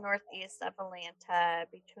 miles northeast of Atlanta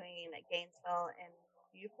between Gainesville and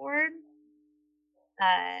Beaufort.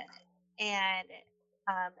 Uh, and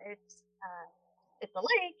it's a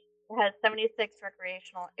lake. It has 76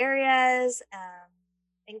 recreational areas,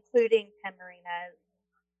 including 10 marinas,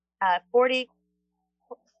 40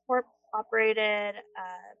 corp operated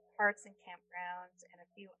parks and campgrounds, and a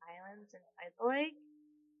few islands inside the lake.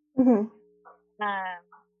 Mm-hmm. Um,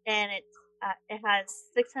 and it has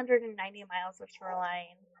 690 miles of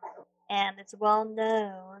shoreline, and it's well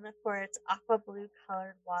known for its aqua blue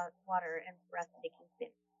colored water and breathtaking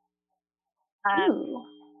scenery. Um, Ooh.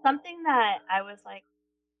 Something that I was like,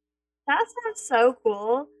 that sounds so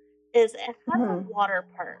cool, is it has a Mm-hmm. water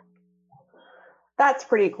park. That's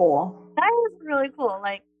pretty cool. That was really cool.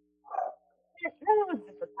 Like, no one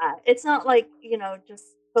with that. It's not like, just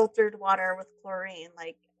filtered water with chlorine.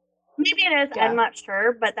 Like, maybe it is, I'm Yeah. not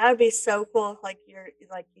sure, but that would be so cool if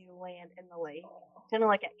you land in the lake. Kind of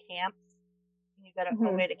like at camps. You go Mm-hmm.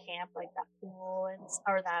 away to camp, like that pool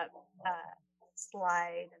or that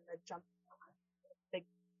slide and the jump big.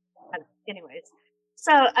 Anyways,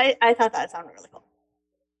 so I thought that sounded really cool.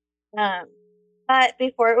 Um, but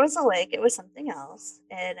before it was a lake, it was something else,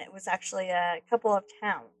 and it was actually a couple of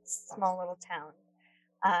towns, small little towns,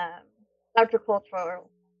 um, agricultural,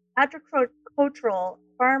 agricultural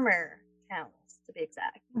farmer towns to be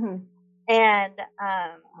exact. Mm-hmm. And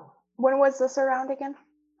When was this around again?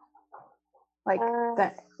 Like uh,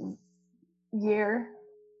 the year?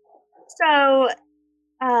 so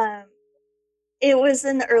um, it was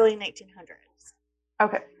in the early 1900s.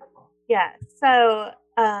 Okay. Yeah. So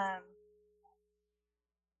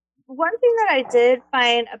one thing that I did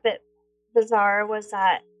find a bit bizarre was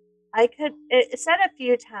that it said a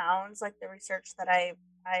few towns, like the research that I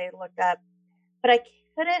looked up, but I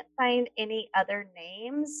couldn't find any other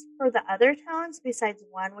names for the other towns besides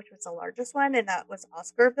one, which was the largest one, and that was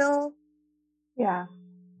Oscarville. Yeah.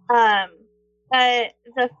 Um, but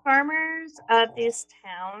the farmers of these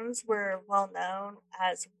towns were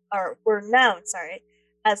were known, sorry,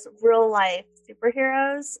 as real life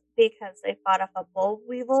superheroes because they fought off a boll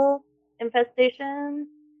weevil infestation.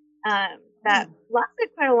 Um, that Hmm. lasted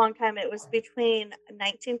quite a long time. It was between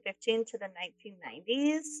 1915 to the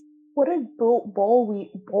 1990s. What are boll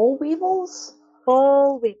weevils?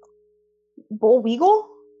 Boll weevil. Boll weevil?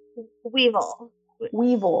 Weevil. Weevil.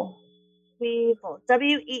 Weevil. Weevil.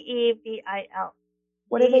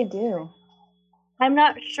 What do they V. do? I'm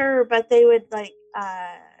not sure, but they would like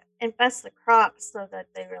infest the crops so that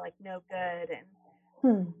they were like no good and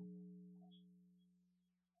Hmm.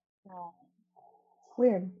 uh,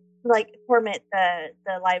 Weird. like torment the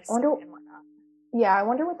I livestock wonder. and whatnot. Yeah, I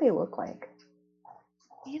wonder what they look like.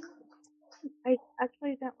 You know, I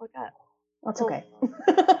actually didn't look up. That's Bull okay. weevil.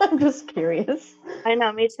 I'm just curious. I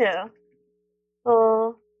know, me too.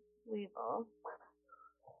 Bull weevil.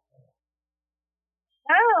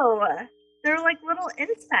 Oh, they're like little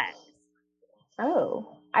insects.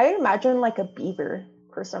 Oh, I imagine like a beaver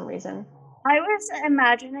for some reason. I was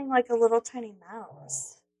imagining like a little tiny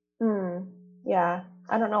mouse. Hmm. Yeah.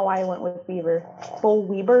 I don't know why I went with beaver. Bull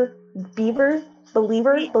weaver? Beaver?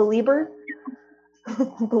 Believer? Ye- Believer?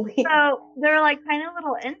 Believe. So they're like tiny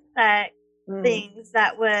little insect Mm. things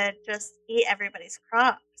that would just eat everybody's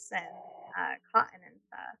crops and cotton and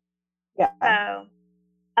stuff. Yeah. So,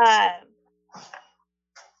 um,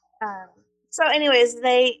 um, so anyways,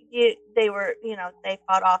 they were they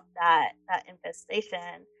fought off that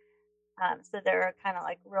infestation. So they're kind of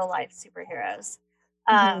like real life superheroes.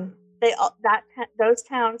 Mm-hmm. Those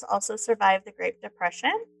towns also survived the Great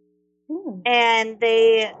Depression, Mm. and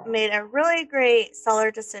they made a really great seller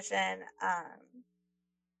decisions.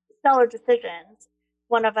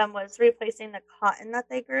 One of them was replacing the cotton that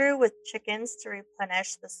they grew with chickens to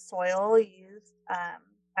replenish the soil used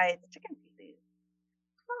by the chicken feces.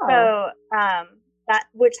 Oh. So that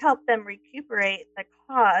which helped them recuperate the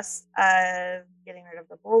cost of getting rid of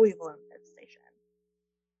the boll weevil infestation.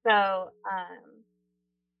 So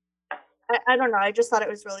I don't know. I just thought it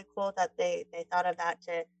was really cool that they thought of that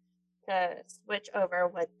to switch over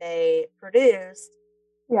what they produced,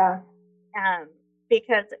 Yeah. um,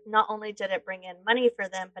 because not only did it bring in money for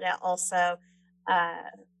them, but it also uh,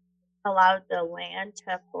 allowed the land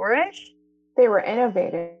to flourish. They were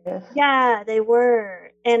innovative. Yeah, they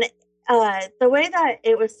were, and the way that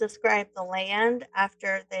it was described, the land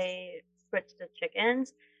after they switched to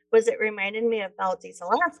chickens, was it reminded me of Valdez,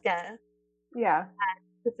 Alaska, Yeah.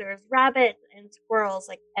 because there was rabbits and squirrels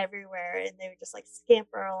like everywhere, and they would just like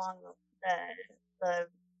scamper along the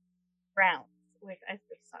grounds, which I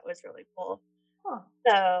just thought was really cool. Huh.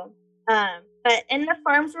 So, but and the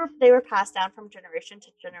farms were passed down from generation to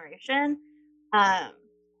generation, um,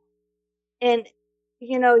 and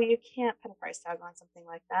you can't put a price tag on something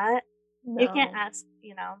like that. You can't No. ask,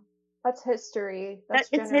 That's history. that That's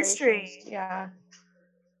it's generations. history. Yeah.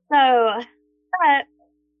 So, but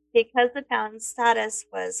because the town's status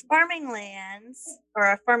was farming lands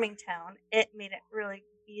or a farming town, it made it really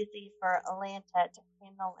easy for Atlanta to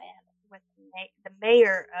claim the land with the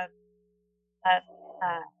mayor of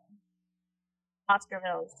uh,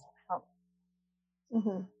 Oscarville's help.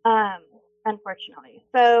 Mm-hmm. Um, Unfortunately,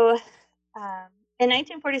 so um, in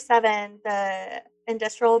 1947, the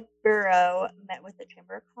Industrial Bureau met with the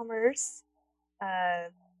Chamber of Commerce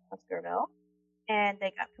of Oscarville, and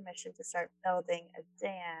they got permission to start building a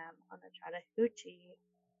dam on the Chattahoochee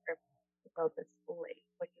River to build this lake,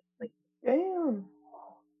 which is like, Damn.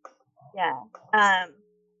 yeah.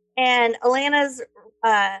 And Atlanta's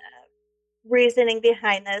uh, reasoning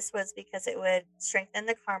behind this was because it would strengthen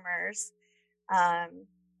the commerce um,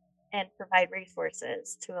 and provide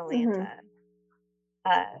resources to Mm-hmm. Atlanta.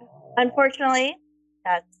 Uh, Unfortunately,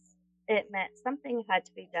 that's it meant something had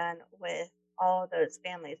to be done with all those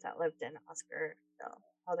families that lived in Oscarville,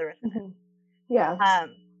 all the residents. Mm-hmm. Yeah.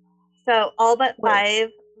 Um, so all but Wait. 5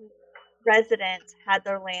 residents had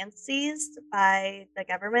their land seized by the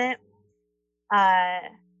government, uh,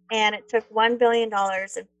 and it took $1 billion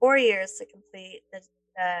in 4 years to complete the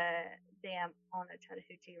dam on the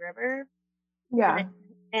Chattahoochee River, and the Yeah.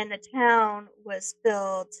 and the town was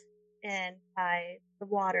filled in by the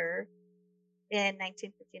water in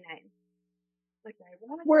 1959. Like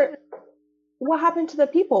ironically, Where? What happened to the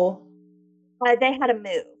people? they had to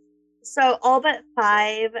move. So all but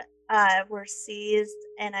 5 were seized,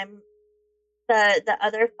 and the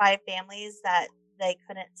other 5 families that they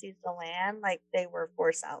couldn't seize the land, like they were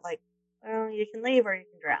forced out. Like, well, you can leave or you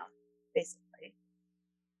can drown, basically.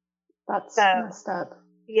 That's So messed up.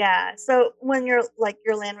 yeah. So when your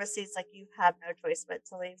land was seized, like you have no choice but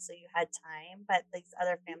to leave. So you had time, but these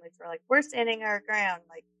other families were like, we're standing our ground.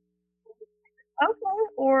 Like,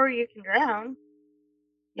 okay, or you can drown.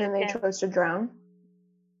 You And they can. chose to drown.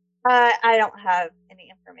 I don't have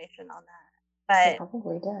any information on that, They but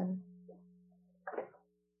probably did.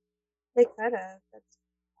 They could have. That's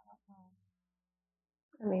I don't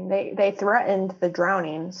know. I mean, they threatened the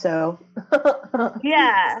drowning, so.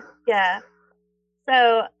 Yeah, yeah.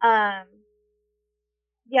 So,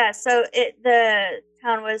 yeah, so the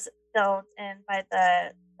town was filled in by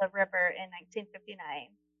the river in 1959,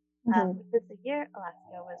 Mhm. which is the year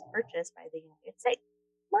Alaska was purchased by the United States.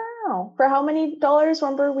 Wow. For how many dollars?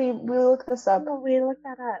 Remember, we looked this up. Oh, we looked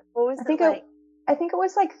that up. What was I it think it like? I think it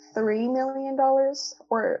was like $3 million,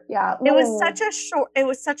 or yeah, It was such no, a short. It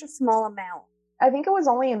was such a small amount. I think it was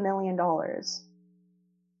only $1 million. Oh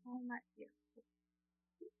my dear.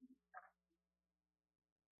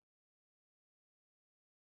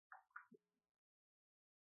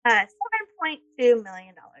 7.2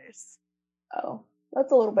 million dollars. Oh,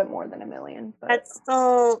 that's a little bit more than a million, but That's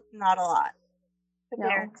still not a lot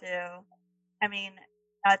compared no, to. I mean,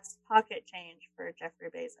 that's pocket change for Jeffrey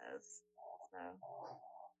Bezos. So,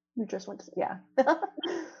 you just went to, yeah.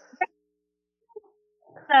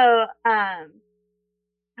 so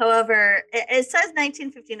however, it says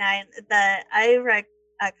 1959. That I read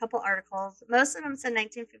a couple articles. Most of them said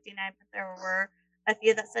 1959, but there were a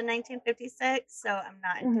few that said 1956. So I'm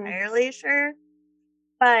not Hmm. entirely sure.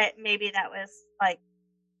 But maybe that was like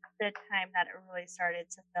the time that it really started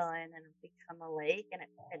to fill in and become a lake, and it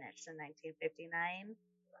finished in 1959.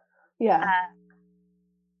 Yeah.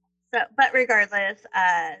 Uh, but regardless,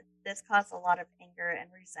 this caused a lot of anger and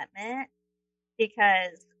resentment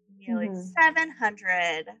because nearly Hmm.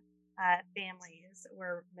 700 families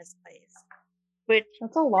were misplaced. Which,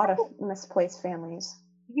 That's a lot of misplaced families.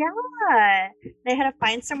 yeah, they had to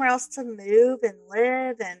find somewhere else to move and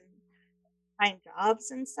live and find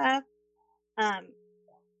jobs and stuff. Um,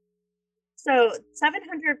 so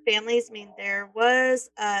 700 families mean there was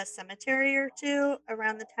a cemetery or two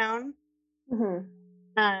around the town. Hmm.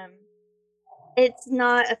 Um, it's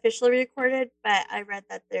not officially recorded, but I read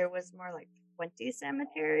that there was more like 20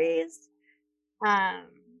 cemeteries. Um,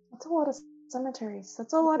 That's a lot of cemeteries.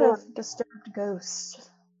 That's a it's lot a lot. of disturbed ghosts.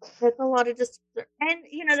 It's a lot of just, and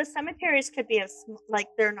the cemeteries could be like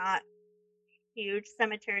they're not huge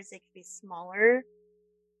cemeteries; they could be smaller.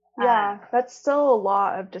 Um, Yeah, that's still a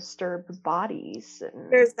lot of disturbed bodies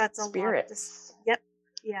and that's a lot of just. spirits. Yep,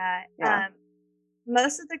 yeah. Yeah.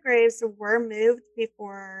 Most of the graves were moved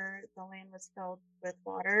before the land was filled with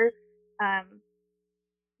water, um,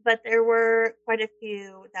 but there were quite a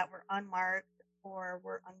few that were unmarked or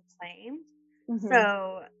were unclaimed, Hmm.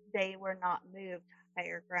 so they were not moved to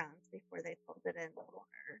higher grounds before they filled it in with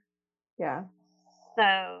water. Yeah.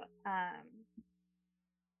 So,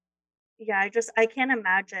 yeah, I can't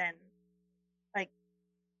imagine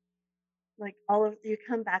like all of you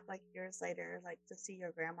come back like years later, like to see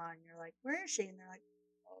your grandma, and you're like, "Where is she?" And they're like,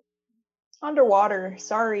 "Oh, Underwater.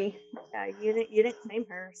 Sorry. yeah, you didn't claim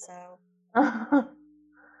her," so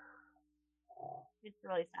it's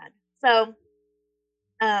really sad.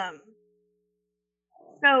 Um,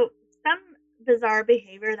 so some bizarre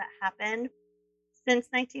behavior that happened since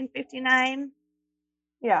 1959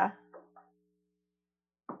 Yeah.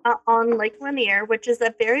 on Lake Lanier, which is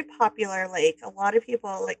a very popular lake. A lot of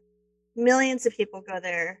people, like millions of people, go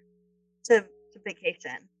there to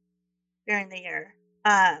vacation during the year.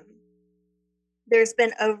 Um, there's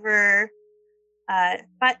been over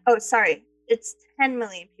sorry, it's 10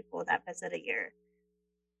 million people that visit a year.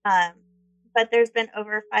 Um, but there's been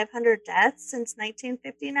over 500 deaths since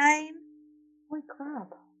 1959. Holy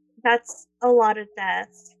crap. That's a lot of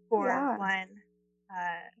deaths for Yeah.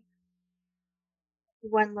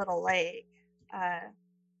 one little lake. Uh,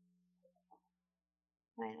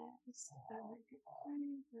 minus,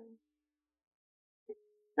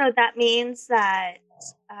 so that means that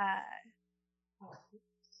uh,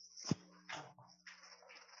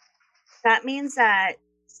 that means that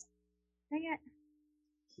dang it,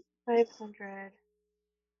 500.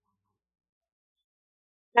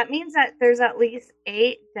 That means that there's at least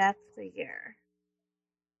 8 deaths a year.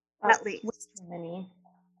 At That's way least. too many.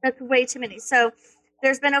 That's way too many. So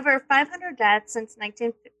there's been over 500 deaths since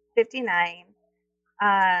 1959,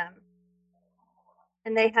 um,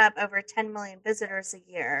 and they have over 10 million visitors a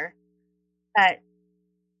year. But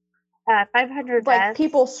 500 Like deaths,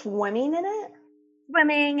 people swimming in it?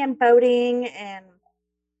 swimming and boating and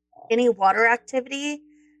any water activity.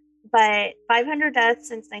 But 500 deaths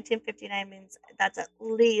since 1959 means that's at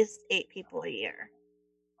least 8 people a year.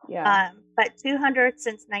 Yeah. But 200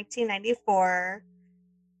 since 1994,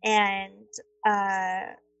 and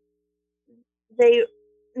uh, they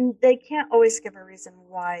they can't always give a reason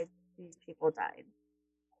why these people died.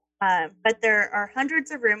 But there are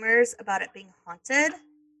hundreds of rumors about it being haunted.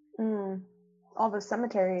 Mm. All the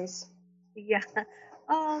cemeteries. Yeah,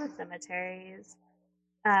 all the cemeteries.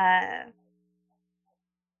 Uh,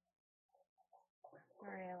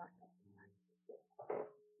 sorry, I lost it.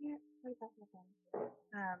 Where'd that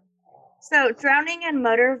go? So drowning in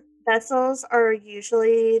motor vessels are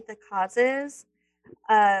usually the causes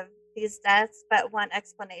of these deaths, but one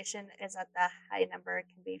explanation is that the high number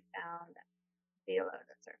can be found below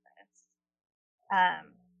the surface.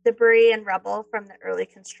 Debris and rubble from the early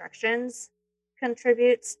constructions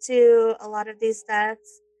contributes to a lot of these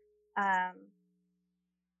deaths. Um,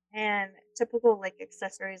 and typical like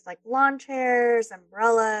accessories like lawn chairs,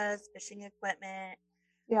 umbrellas, fishing equipment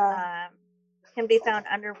Yeah. um, can be found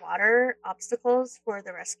underwater obstacles for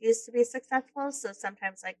the rescues to be successful. So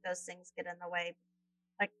sometimes like those things get in the way,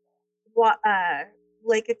 like what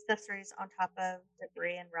lake accessories on top of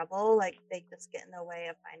debris and rubble, like they just get in the way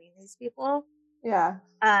of finding these people. Yeah.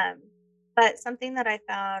 Um, but something that I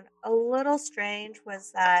found a little strange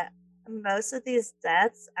was that most of these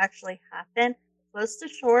deaths actually happen close to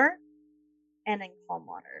shore and in calm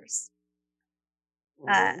waters.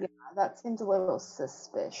 Uh, Yeah, that seems a little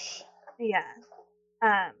suspicious. yeah.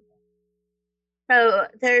 Um, so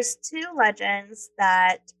there's two legends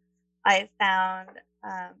that I found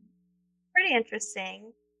pretty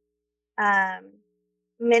interesting. Um,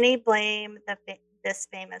 Many blame this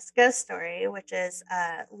famous ghost story, which is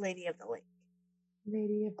Lady of the Lake.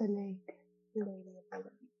 Lady of the Lake. Lady of the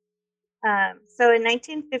Lake. So in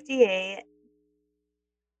 1958,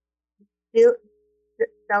 Del-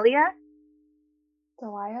 Delia,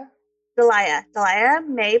 Delia? Delia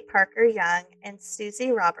Mae Parker Young and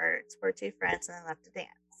Susie Roberts were two friends and they left to dance.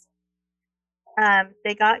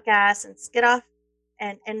 They got gas and skid off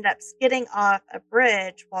and ended up skidding off a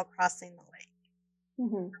bridge while crossing the lake,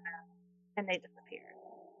 Mm-hmm. and they disappeared.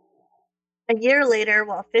 A year later,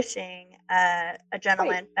 while fishing, a Wait,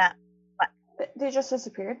 gentleman found what? they just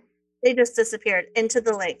disappeared? They just disappeared into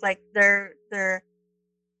the lake. Like their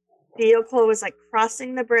vehicle was like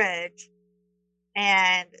crossing the bridge,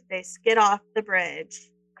 and they skid off the bridge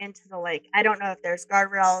into the lake. I don't know if there's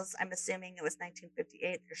guardrails. I'm assuming it was 1958.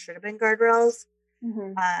 There should have been guardrails.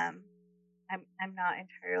 Mm-hmm. Um, I'm not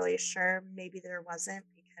entirely sure. Maybe there wasn't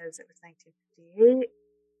because it was 1958.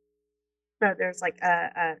 So there's like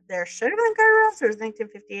there should have been guardrails. It was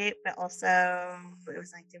 1958, but also it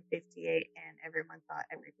was 1958, and everyone thought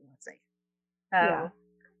everything was safe. Yeah.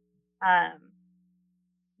 So um,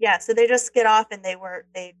 yeah, so they just skid off and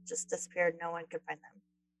they just disappeared. No one could find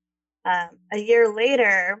them. A year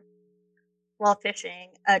later, while fishing,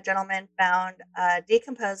 a gentleman found a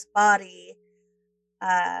decomposed body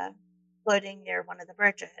uh, floating near one of the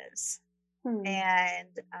bridges, Hmm.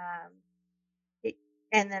 and it-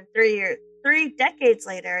 and then 3 decades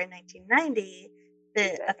later, in 1990, Three the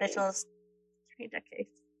decades. officials 3 decades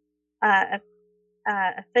uh,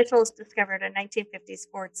 officials discovered a 1950s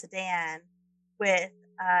Ford sedan with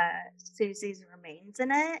Susie's remains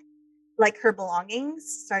in it, like her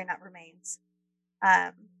belongings. Sorry, not remains.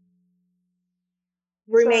 Um,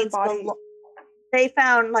 So her remains. body, They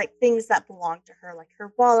found like things that belonged to her, like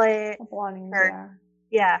her wallet, belongings, her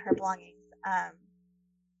yeah. her belongings.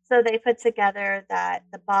 So they put together that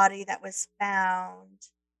the body that was found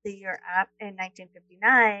the year up in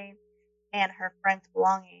 1959 and her friend's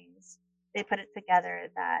belongings. They put it together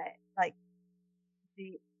that like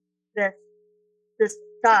the this this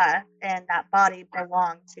stuff and that body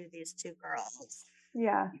belonged to these two girls.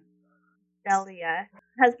 Yeah. Delia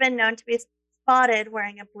has been known to be spotted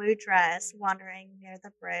wearing a blue dress wandering near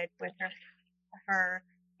the bridge with her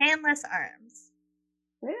handless arms.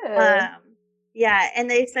 Ew. Um, yeah, and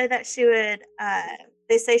they say that she would.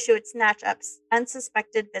 They say she would snatch up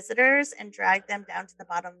unsuspected visitors and drag them down to the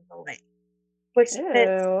bottom of the lake, which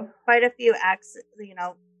fits Ew. quite a few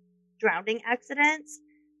drowning accidents,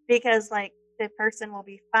 because like the person will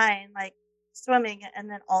be fine, like swimming, and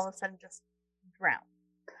then all of a sudden just drown.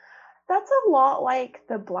 That's a lot like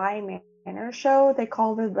the Bly Manor show. They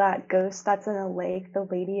call her that ghost that's in a lake, the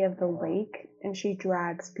Lady of the Lake, and she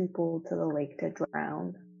drags people to the lake to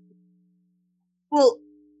drown. Well,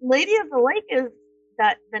 Lady of the Lake is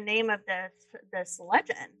that the name of this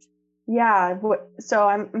legend. Yeah, so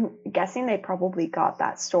I'm guessing they probably got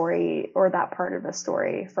that story or that part of the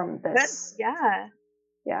story from Good. this. Yeah,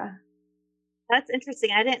 Yeah. that's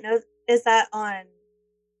interesting. I didn't know. Is that on?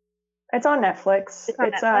 It's on Netflix. It's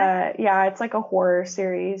on Netflix. Yeah, it's like a horror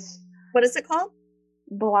series. What is it called?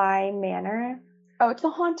 Bly Manor. Oh, it's the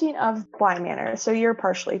haunting of Bly Manor. So you're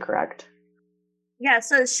partially correct. Yeah,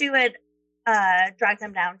 so she would drag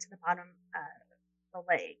them down to the bottom of the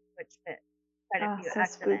lake, which fit quite a Oh, few so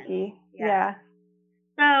accidents. spooky. Yeah.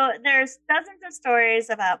 Yeah. So there's dozens of stories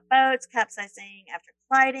about boats capsizing after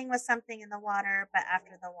colliding with something in the water, but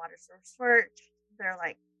after the water source they're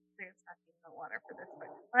like, there's nothing in the water for this boat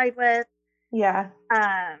to slide with. Yeah.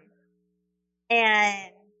 Um,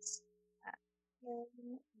 and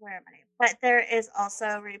where am I? But there is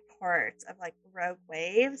also reports of like rogue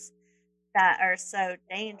waves that are so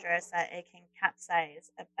dangerous that it can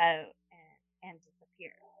capsize a boat and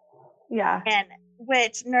disappear. Yeah. And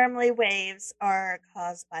which normally waves are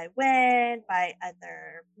caused by wind, by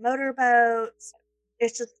other motorboats.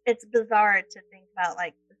 It's bizarre to think about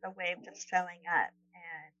like the wave just showing up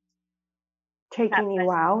and Taking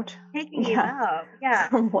you out. taking you Yeah. out. Yeah.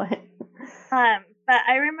 What? But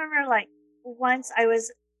I remember like once I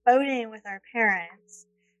was boating with our parents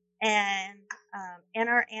and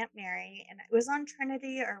our Aunt Mary, and it was on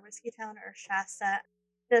Trinity or Whiskeytown or Shasta.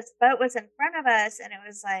 This boat was in front of us, and it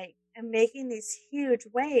was like making these huge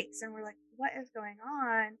wakes, and we're like, "What is going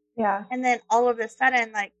on?" Yeah. And then all of a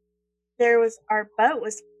sudden, like our boat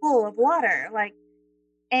was full of water,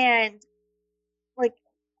 and like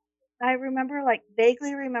I remember, like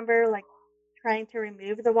vaguely remember, like trying to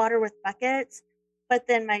remove the water with buckets, but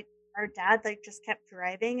then my our dad like just kept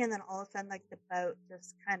driving, and then all of a sudden, like the boat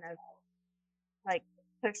just kind of like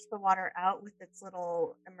pushed the water out with its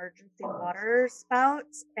little emergency water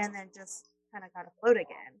spouts and then just kind of got afloat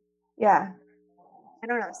again. Yeah. I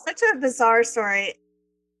don't know. Such a bizarre story.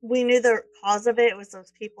 We knew the cause of it was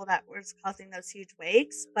those people that was causing those huge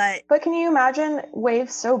wakes, but But can you imagine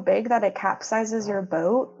waves so big that it capsizes your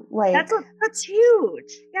boat? Like, that's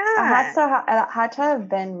huge. Yeah. it had to have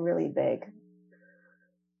been really big.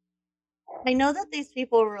 I know that these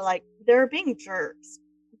people were like they're being jerks,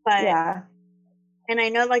 but Yeah. and I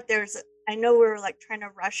know like I know we were like trying to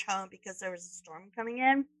rush home because there was a storm coming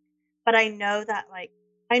in, but I know that like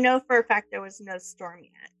I know for a fact there was no storm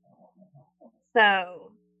yet.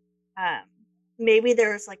 So Um, maybe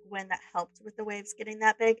there was like wind that helped with the waves getting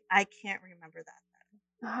that big. I can't remember that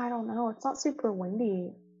though. I don't know. It's not super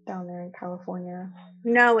windy down there in California.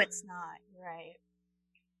 No, it's not. You're right.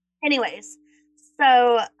 Anyways,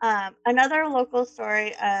 so another local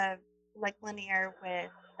story of Lake Lanier with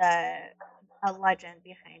the a legend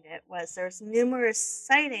behind it was there's numerous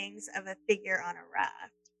sightings of a figure on a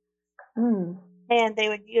raft, Mm. and they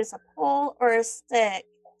would use a pole or a stick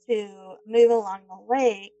to move along the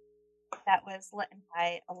lake that was lit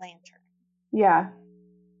by a lantern. Yeah.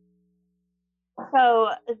 So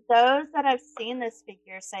those that have seen this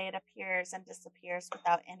figure say it appears and disappears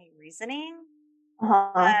without any reasoning.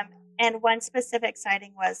 Uh-huh. And one specific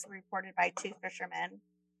sighting was reported by two fishermen,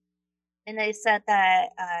 and they said that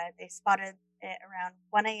they spotted it around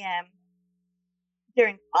 1 a.m.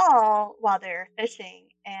 during fall while they were fishing,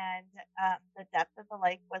 and the depth of the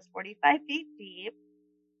lake was 45 feet deep.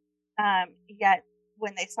 Yet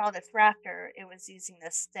when they saw this raptor, it was using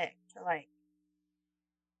this stick to like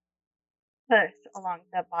push along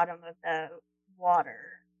the bottom of the water.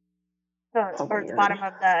 So So or the weird. bottom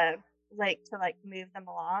of the lake to, like, move them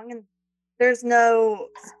along, and there's no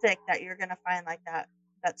stick that you're gonna find like that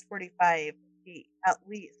that's 45 feet at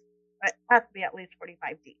least. It has to be at least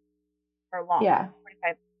 45 deep or long, Yeah.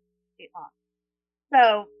 45 feet long.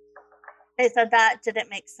 So, they said that didn't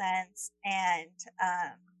make sense, and,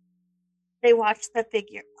 they watched the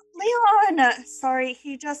figure Leon! Sorry,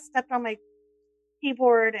 he just stepped on my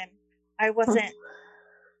keyboard, and I wasn't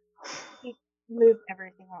he moved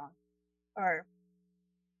everything wrong, or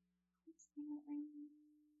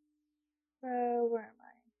so where am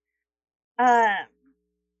I?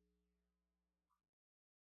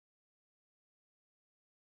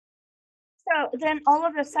 So then all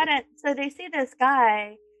of a sudden, so they see this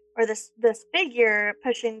guy or this figure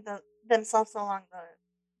pushing themselves along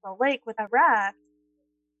the lake with a raft,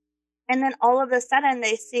 and then all of a sudden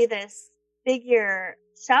they see this figure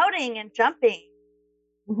shouting and jumping,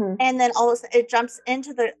 Hmm. and then all of a sudden it jumps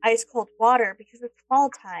into the ice cold water because it's fall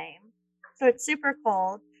time, so it's super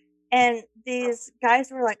cold. And these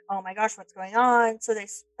guys were like, "Oh my gosh, what's going on?" So they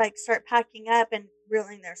like start packing up and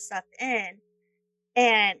reeling their stuff in,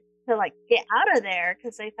 and to like get out of there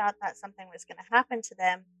because they thought that something was going to happen to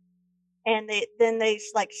them. And they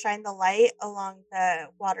like shine the light along the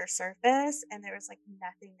water surface, and there was like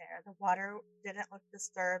nothing there. The water didn't look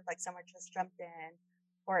disturbed, like someone just jumped in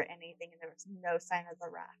or anything, and there was no sign of the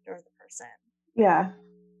raft or the person. Yeah.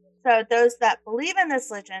 So those that believe in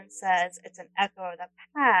this legend says it's an echo of the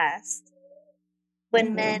past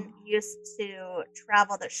when men Ooh. used to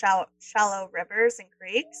travel the shallow rivers and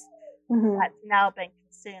creeks Hmm. that's now been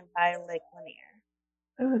consumed by Lake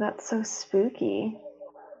Lanier. Ooh, that's so spooky.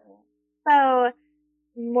 So,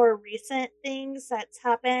 more recent things that's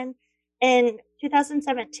happened in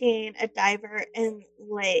 2017, a diver in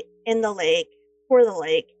the lake for the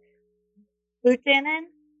lake, Buchanan,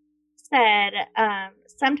 said,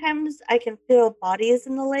 sometimes I can feel bodies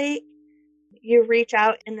in the lake. You reach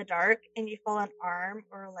out in the dark and you feel an arm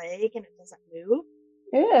or a leg and it doesn't move.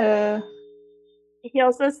 Ew. He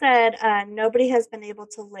also said nobody has been able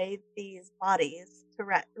to lay these bodies to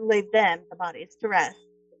rest, lay them the bodies to rest.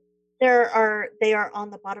 They are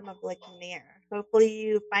on the bottom of Lake Lanier. Hopefully,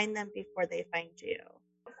 you find them before they find you.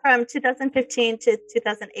 From 2015 to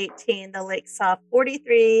 2018, the lake saw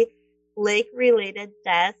 43 lake-related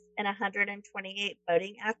deaths and 128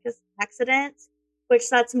 boating accidents, which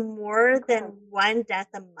that's more than Okay. one death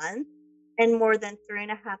a month and more than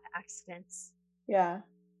 3.5 accidents, Yeah.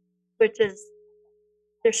 which is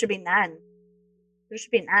there should be none. There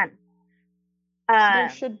should be none. There Um,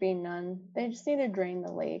 should be none. They just need to drain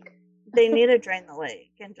the lake. they need to drain the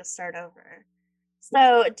lake and just start over.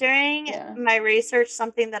 So during Yeah. my research,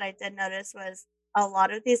 something that I did notice was a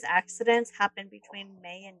lot of these accidents happen between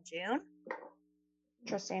May and June.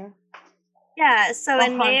 Interesting. Yeah, so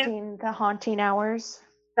in May, The haunting hours.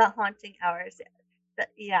 the haunting hours.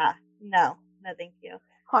 Yeah, no, no, thank you. So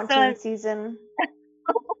Haunting season.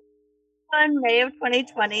 in May of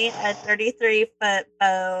 2020, a 33-foot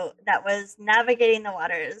boat that was navigating the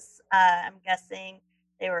waters, I'm guessing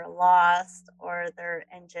they were lost or their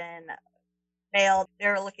engine failed. They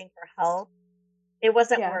were looking for help. It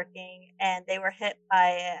wasn't Yeah. working, and they were hit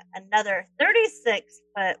by another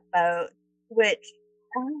 36-foot boat, which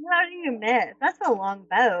how do you miss? That's a long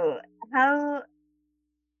boat. How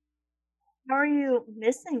how are you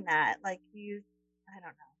missing that? Like I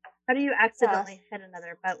don't know. How do you Yeah. accidentally hit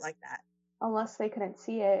another boat like that? Unless they couldn't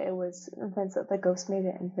see it, it was the ghost made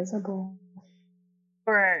it invisible.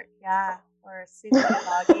 Or super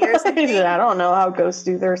foggy or something. I don't know how ghosts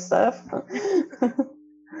do their stuff.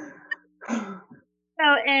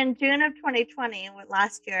 So in June of 2020,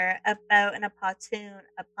 last year, a boat and a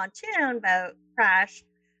pontoon boat crash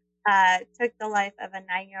took the life of a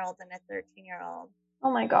 9-year-old and a 13-year-old.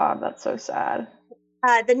 Oh my god, that's so sad.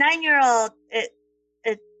 The 9-year-old,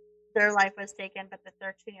 their life was taken, but the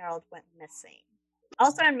 13-year-old went missing.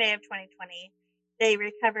 Also in May of 2020, they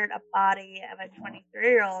recovered a body of a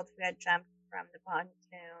 23-year-old who had jumped from the pontoon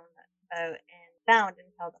boat and found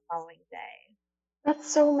until the following day. That's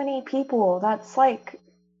so many people. That's like.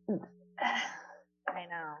 I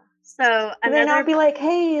know. So Can they not another be like,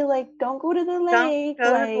 hey, like, don't go to the don't lake? go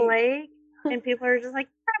to the Like, lake, and people are just like,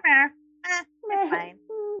 it's fine.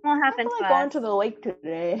 Won't I happen feel to like going us. to the lake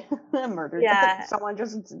today. Murdered. Yeah, Someone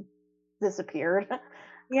just disappeared.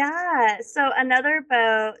 yeah. So another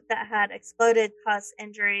boat that had exploded caused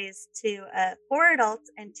injuries to 4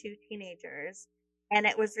 adults and 2 teenagers, and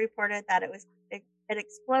it was reported that it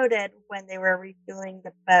exploded when they were refueling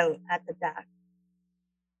the boat at the dock,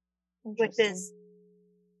 which Interesting. is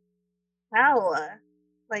how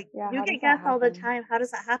like Yeah, you how does get that gas all the happen? time. How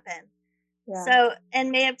does that happen? Yeah. So in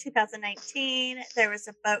May of 2019, there was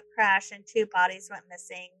a boat crash and 2 bodies went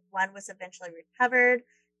missing. One was eventually recovered.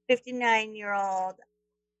 59-year-old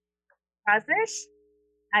Prazish.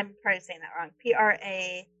 I'm probably saying that wrong.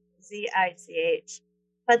 Prazich.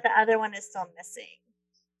 But the other one is still missing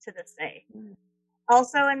to this day. Mm.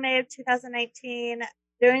 Also in May of 2019,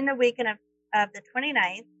 during the weekend of the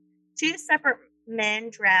 29th, 2 separate men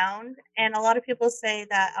drowned. And a lot of people say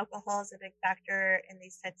that alcohol is a big factor in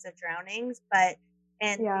these types of drownings. But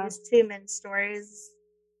in Yeah. these 2 men's stories,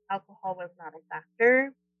 alcohol was not a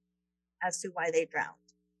factor as to why they drowned.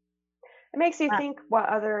 It makes you Uh, think what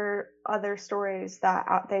other stories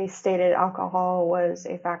that they stated alcohol was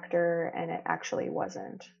a factor and it actually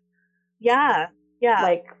wasn't. yeah, yeah.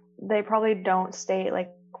 Like they probably don't state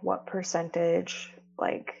like what percentage,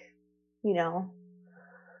 like, you know.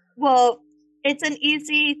 Well, it's an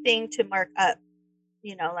easy thing to mark up,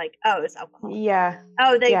 like, oh, it's alcohol. Yeah.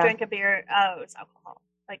 Oh, they Yeah. drink a beer. Oh, it's alcohol.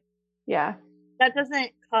 Like, Yeah. that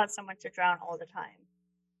doesn't cause someone to drown all the time.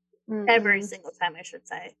 Every Mm-mm. single time, I should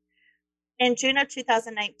say. In June of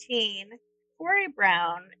 2019, Corey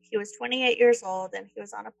Brown, he was 28 years old and he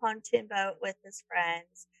was on a pontoon boat with his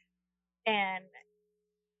friends. And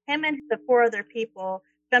him and the 4 other people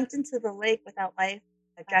jumped into the lake without life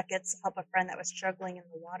jackets to help a friend that was struggling in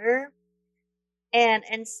the water. And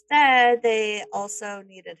instead, they also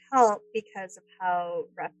needed help because of how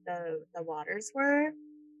rough the waters were.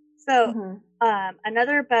 So, Mm-hmm.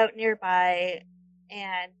 another boat nearby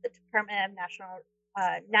and the Department of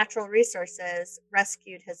Natural Resources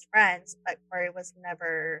rescued his friends, but Corey was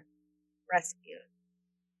never rescued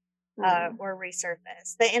Mm. or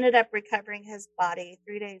resurfaced. They ended up recovering his body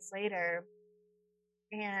 3 days later,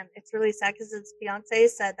 and it's really sad because his fiance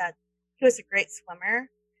said that he was a great swimmer,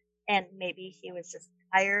 and maybe he was just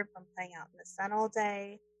tired from playing out in the sun all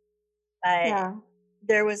day. But Yeah.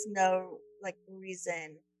 there was no like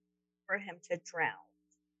reason for him to drown.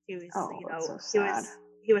 He was, Oh, that's so sad.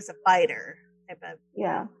 he was a fighter type of.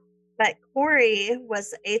 Yeah. But Corey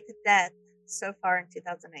was the eighth death so far in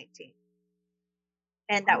 2019,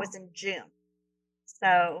 and that Oh. was in June.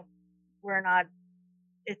 So we're not.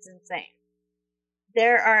 It's insane.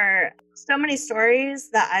 There are so many stories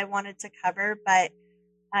that I wanted to cover, but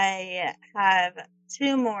I have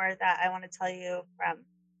two more that I want to tell you from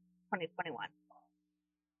 2021.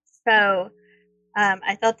 So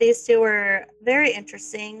I thought these two were very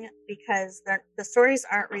interesting because the stories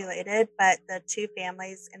aren't related, but the two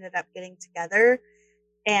families ended up getting together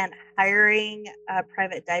and hiring a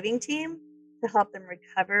private diving team to help them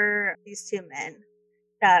recover these two men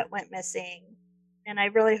that went missing. And I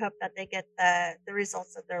really hope that they get the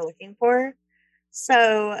results that they're looking for.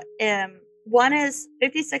 So, one is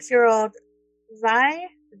 56-year-old Zai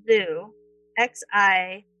Zhu,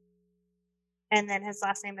 XI, and then his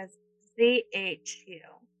last name is ZHU.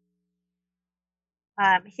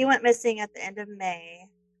 He went missing at the end of May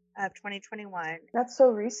of 2021. That's so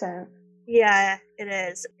recent. Yeah, it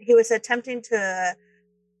is. He was attempting to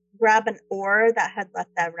grab an oar that had left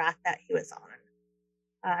that raft that he was on.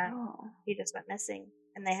 Oh. He just went missing,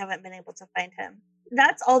 and they haven't been able to find him.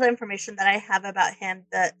 That's all the information that I have about him.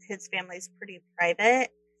 That his family's pretty private.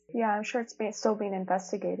 Yeah, I'm sure it's still being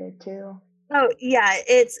investigated too. Oh yeah,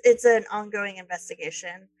 it's an ongoing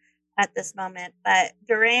investigation at this moment. But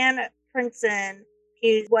Duran Princeton,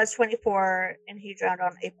 he was 24 and he drowned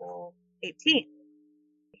on April 18th.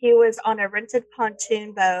 He was on a rented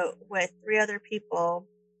pontoon boat with three other people,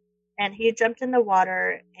 and he jumped in the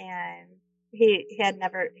water, and he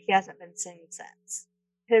hasn't been seen since.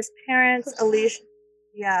 His So parents, sad. Alicia,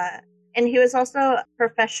 yeah, and he was also a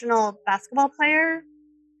professional basketball player.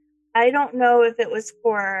 I don't know if it was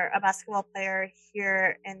for a basketball player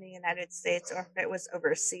here in the United States or if it was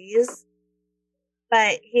overseas.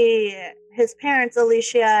 But his parents,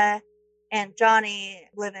 Alicia and Johnny,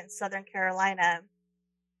 live in Southern Carolina.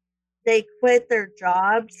 They quit their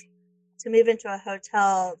jobs to move into a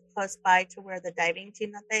hotel close by to where the diving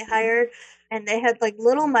team that they hired, and they had like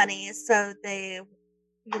little money, so they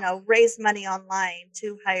raised money online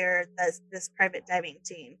to hire this private diving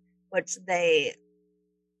team, which they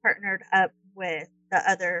partnered up with the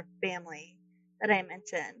other family that I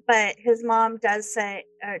mentioned. But his mom did say,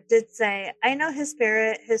 I know his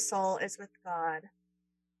spirit, his soul is with God.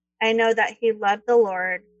 I know that he loved the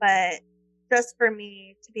Lord, but just for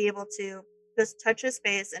me to be able to just touch his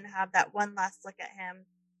face and have that one last look at him,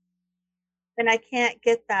 then I can't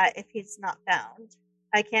get that if he's not found.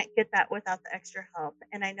 I can't get that without the extra help.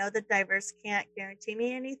 And I know the divers can't guarantee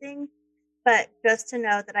me anything, but just to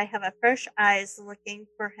know that I have a fresh eyes looking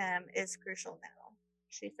for him is crucial now,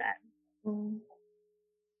 she said. Mm.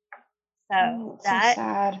 So So that,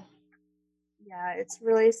 sad. yeah, it's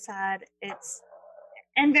really sad. It's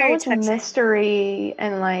and So very much touching. mystery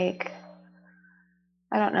and like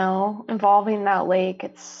I don't know, involving that lake.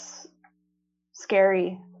 It's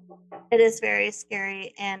scary. It is very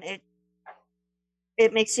scary, and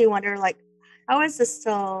it makes you wonder, like, how is this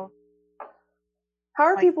still How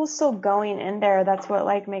are like? people still going in there? That's what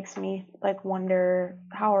like makes me like wonder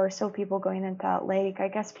how are still people going into that lake? I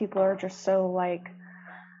guess people are just so like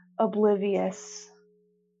oblivious.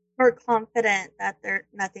 Or confident that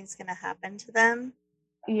nothing's going to happen to them,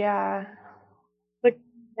 Yeah. but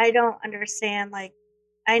I don't understand. Like,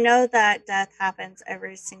 I know that death happens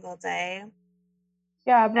every single day.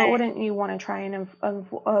 Yeah, but But wouldn't you want to try and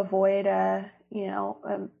avoid a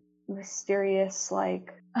mysterious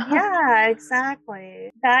like That yeah,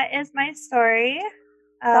 exactly. That is my story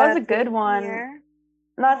was of a good Lake one. Lanier.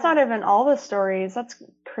 That's not Yeah. even all the stories. That's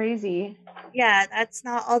crazy. Yeah, that's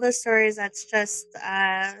not all the stories. That's just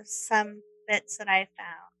some bits that I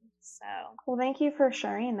found. So, Well, thank you for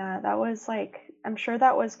sharing that. That was like, I'm sure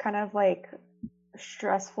that was kind of like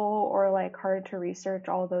stressful or like hard to research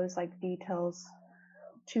all those like details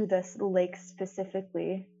to this lake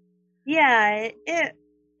specifically. yeah,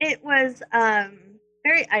 it was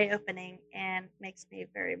very eye-opening and makes me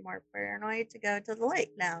very more paranoid to go to the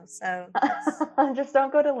lake now. So, that's Just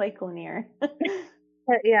don't go to Lake Lanier.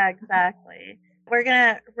 yeah, exactly. We're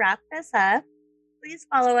going to wrap this up. Please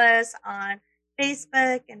follow us on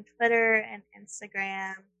Facebook and Twitter and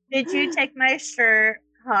Instagram. Did You Take My Shirt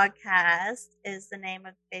podcast is the name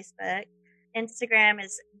of Facebook. Instagram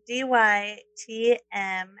is DYTMS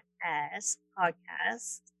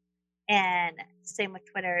podcast. And same with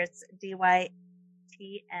Twitter, it's DYTMS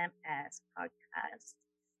podcast.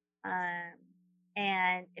 Um,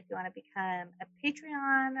 and if you want to become a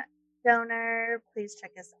Patreon donor, please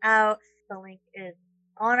check us out. The link is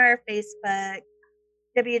on our Facebook.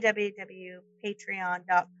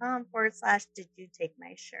 www.patreon.com/did you take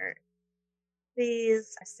my shirt.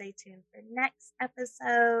 Please stay tuned for next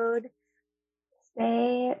episode.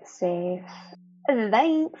 Stay safe.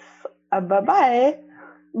 Thanks. Bye bye.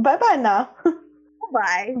 Bye bye now.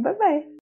 Bye. Bye bye.